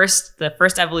 So the first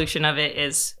evolution of it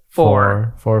is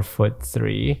 4,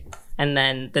 4'3". and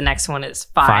then the next one is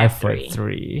 5'3".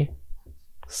 5'3".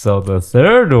 So the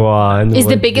third one Is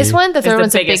the would biggest be- one? The It's third the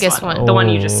one's the biggest biggest one. one. The one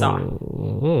you just saw.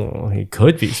 Oh, he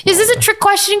could be. Is this a trick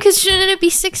question? Because shouldn't it be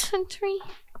 6'3"?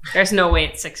 There's no way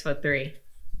it's 6'3".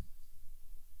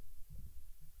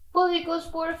 Well, it goes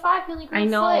 4 to 5. He only goes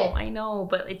I know,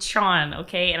 but it's Sean,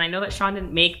 okay? And I know that Sean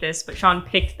didn't make this, but Sean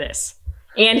picked this.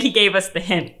 And he gave us the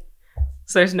hint.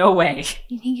 So there's no way.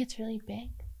 You think it's really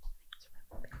big?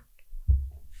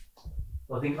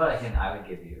 Well, think about a hint I would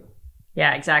give you.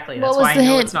 Yeah, exactly. What That's was why I the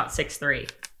know hint? it's not 6'3".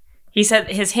 He said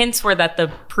his hints were that the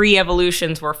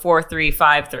pre-evolutions were 4'3",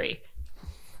 5'3".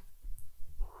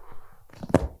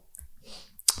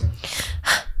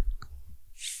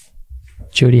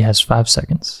 Jody has 5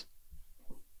 seconds.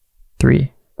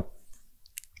 3,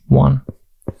 1.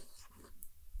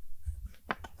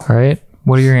 All right.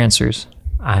 What are your answers?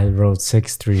 I wrote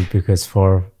 6'3" because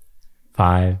 4,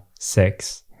 5,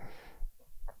 6.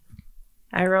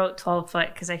 I wrote 12 foot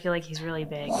because I feel like he's really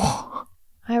big.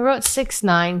 I wrote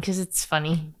 6'9" because it's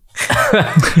funny.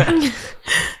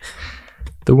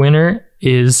 The winner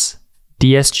is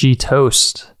DSG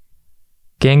Toast.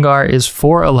 Gengar is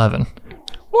 4'11".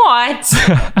 What?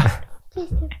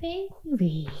 Just a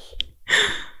baby.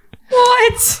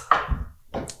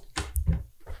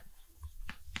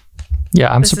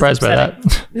 Yeah, I'm This is surprised by that.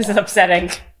 This is upsetting.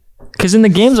 Because in the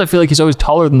games, I feel like he's always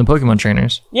taller than the Pokemon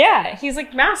trainers. Yeah, he's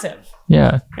like massive.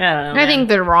 Yeah. I don't know. I man. think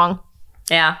they're wrong.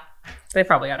 Yeah, they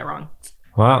probably got it wrong.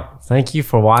 Well, thank you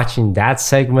for watching that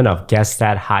segment of Guess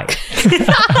That Height.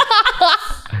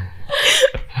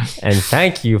 And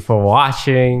thank you for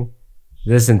watching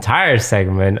this entire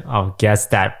segment of Guess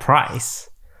That Price.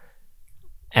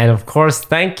 And of course,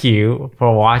 thank you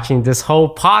for watching this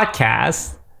whole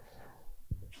podcast.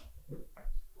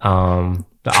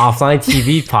 The Offline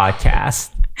TV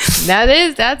Podcast.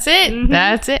 That's it.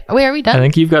 That's it. Wait, are we I done?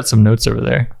 think you've got some notes over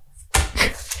there.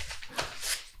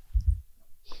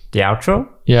 The outro?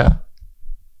 Yeah.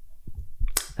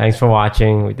 Thanks for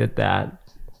watching. We did that.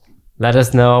 Let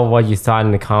us know what you thought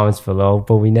in the comments below,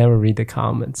 but we never read the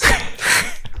comments.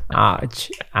 Ouch.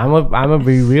 I'm gonna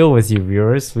be real with you,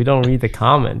 viewers. We don't read the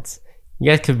comments. You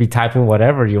guys could be typing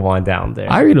whatever you want down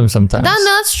there. I read them sometimes. No,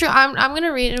 that's true. I'm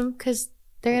gonna read them because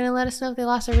they're gonna let us know if they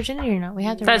lost their virginity or not. We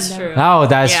have to. That's read true. them. Oh,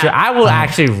 that's Yeah. true. I will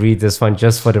actually read this one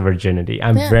just for the virginity.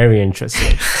 I'm very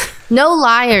interested. No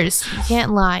liars. You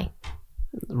can't lie.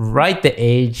 Write the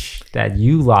age that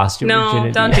you lost your No,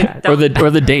 virginity don't do at. that. Or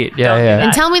the date. Yeah, Don't do yeah. that.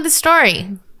 And tell me the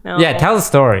story. No, Yeah, tell the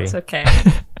story. It's okay.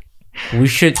 We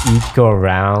should each go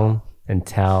around and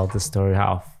tell the story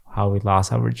how we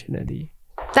lost our virginity.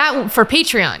 That for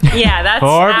Patreon. Yeah, that's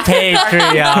For after-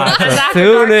 Patreon. That's after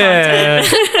Tune dark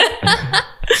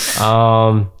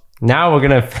in. Now we're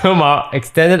gonna film our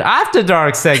extended After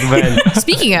Dark segment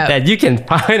Speaking of, that you can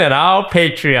find on our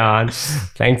Patreon.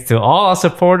 Thanks to all our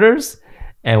supporters,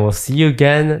 and we'll see you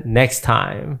again next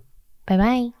time. bye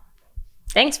bye.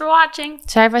 Thanks for watching.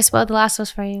 Sorry if I spoiled The Last of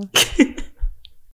Us for you.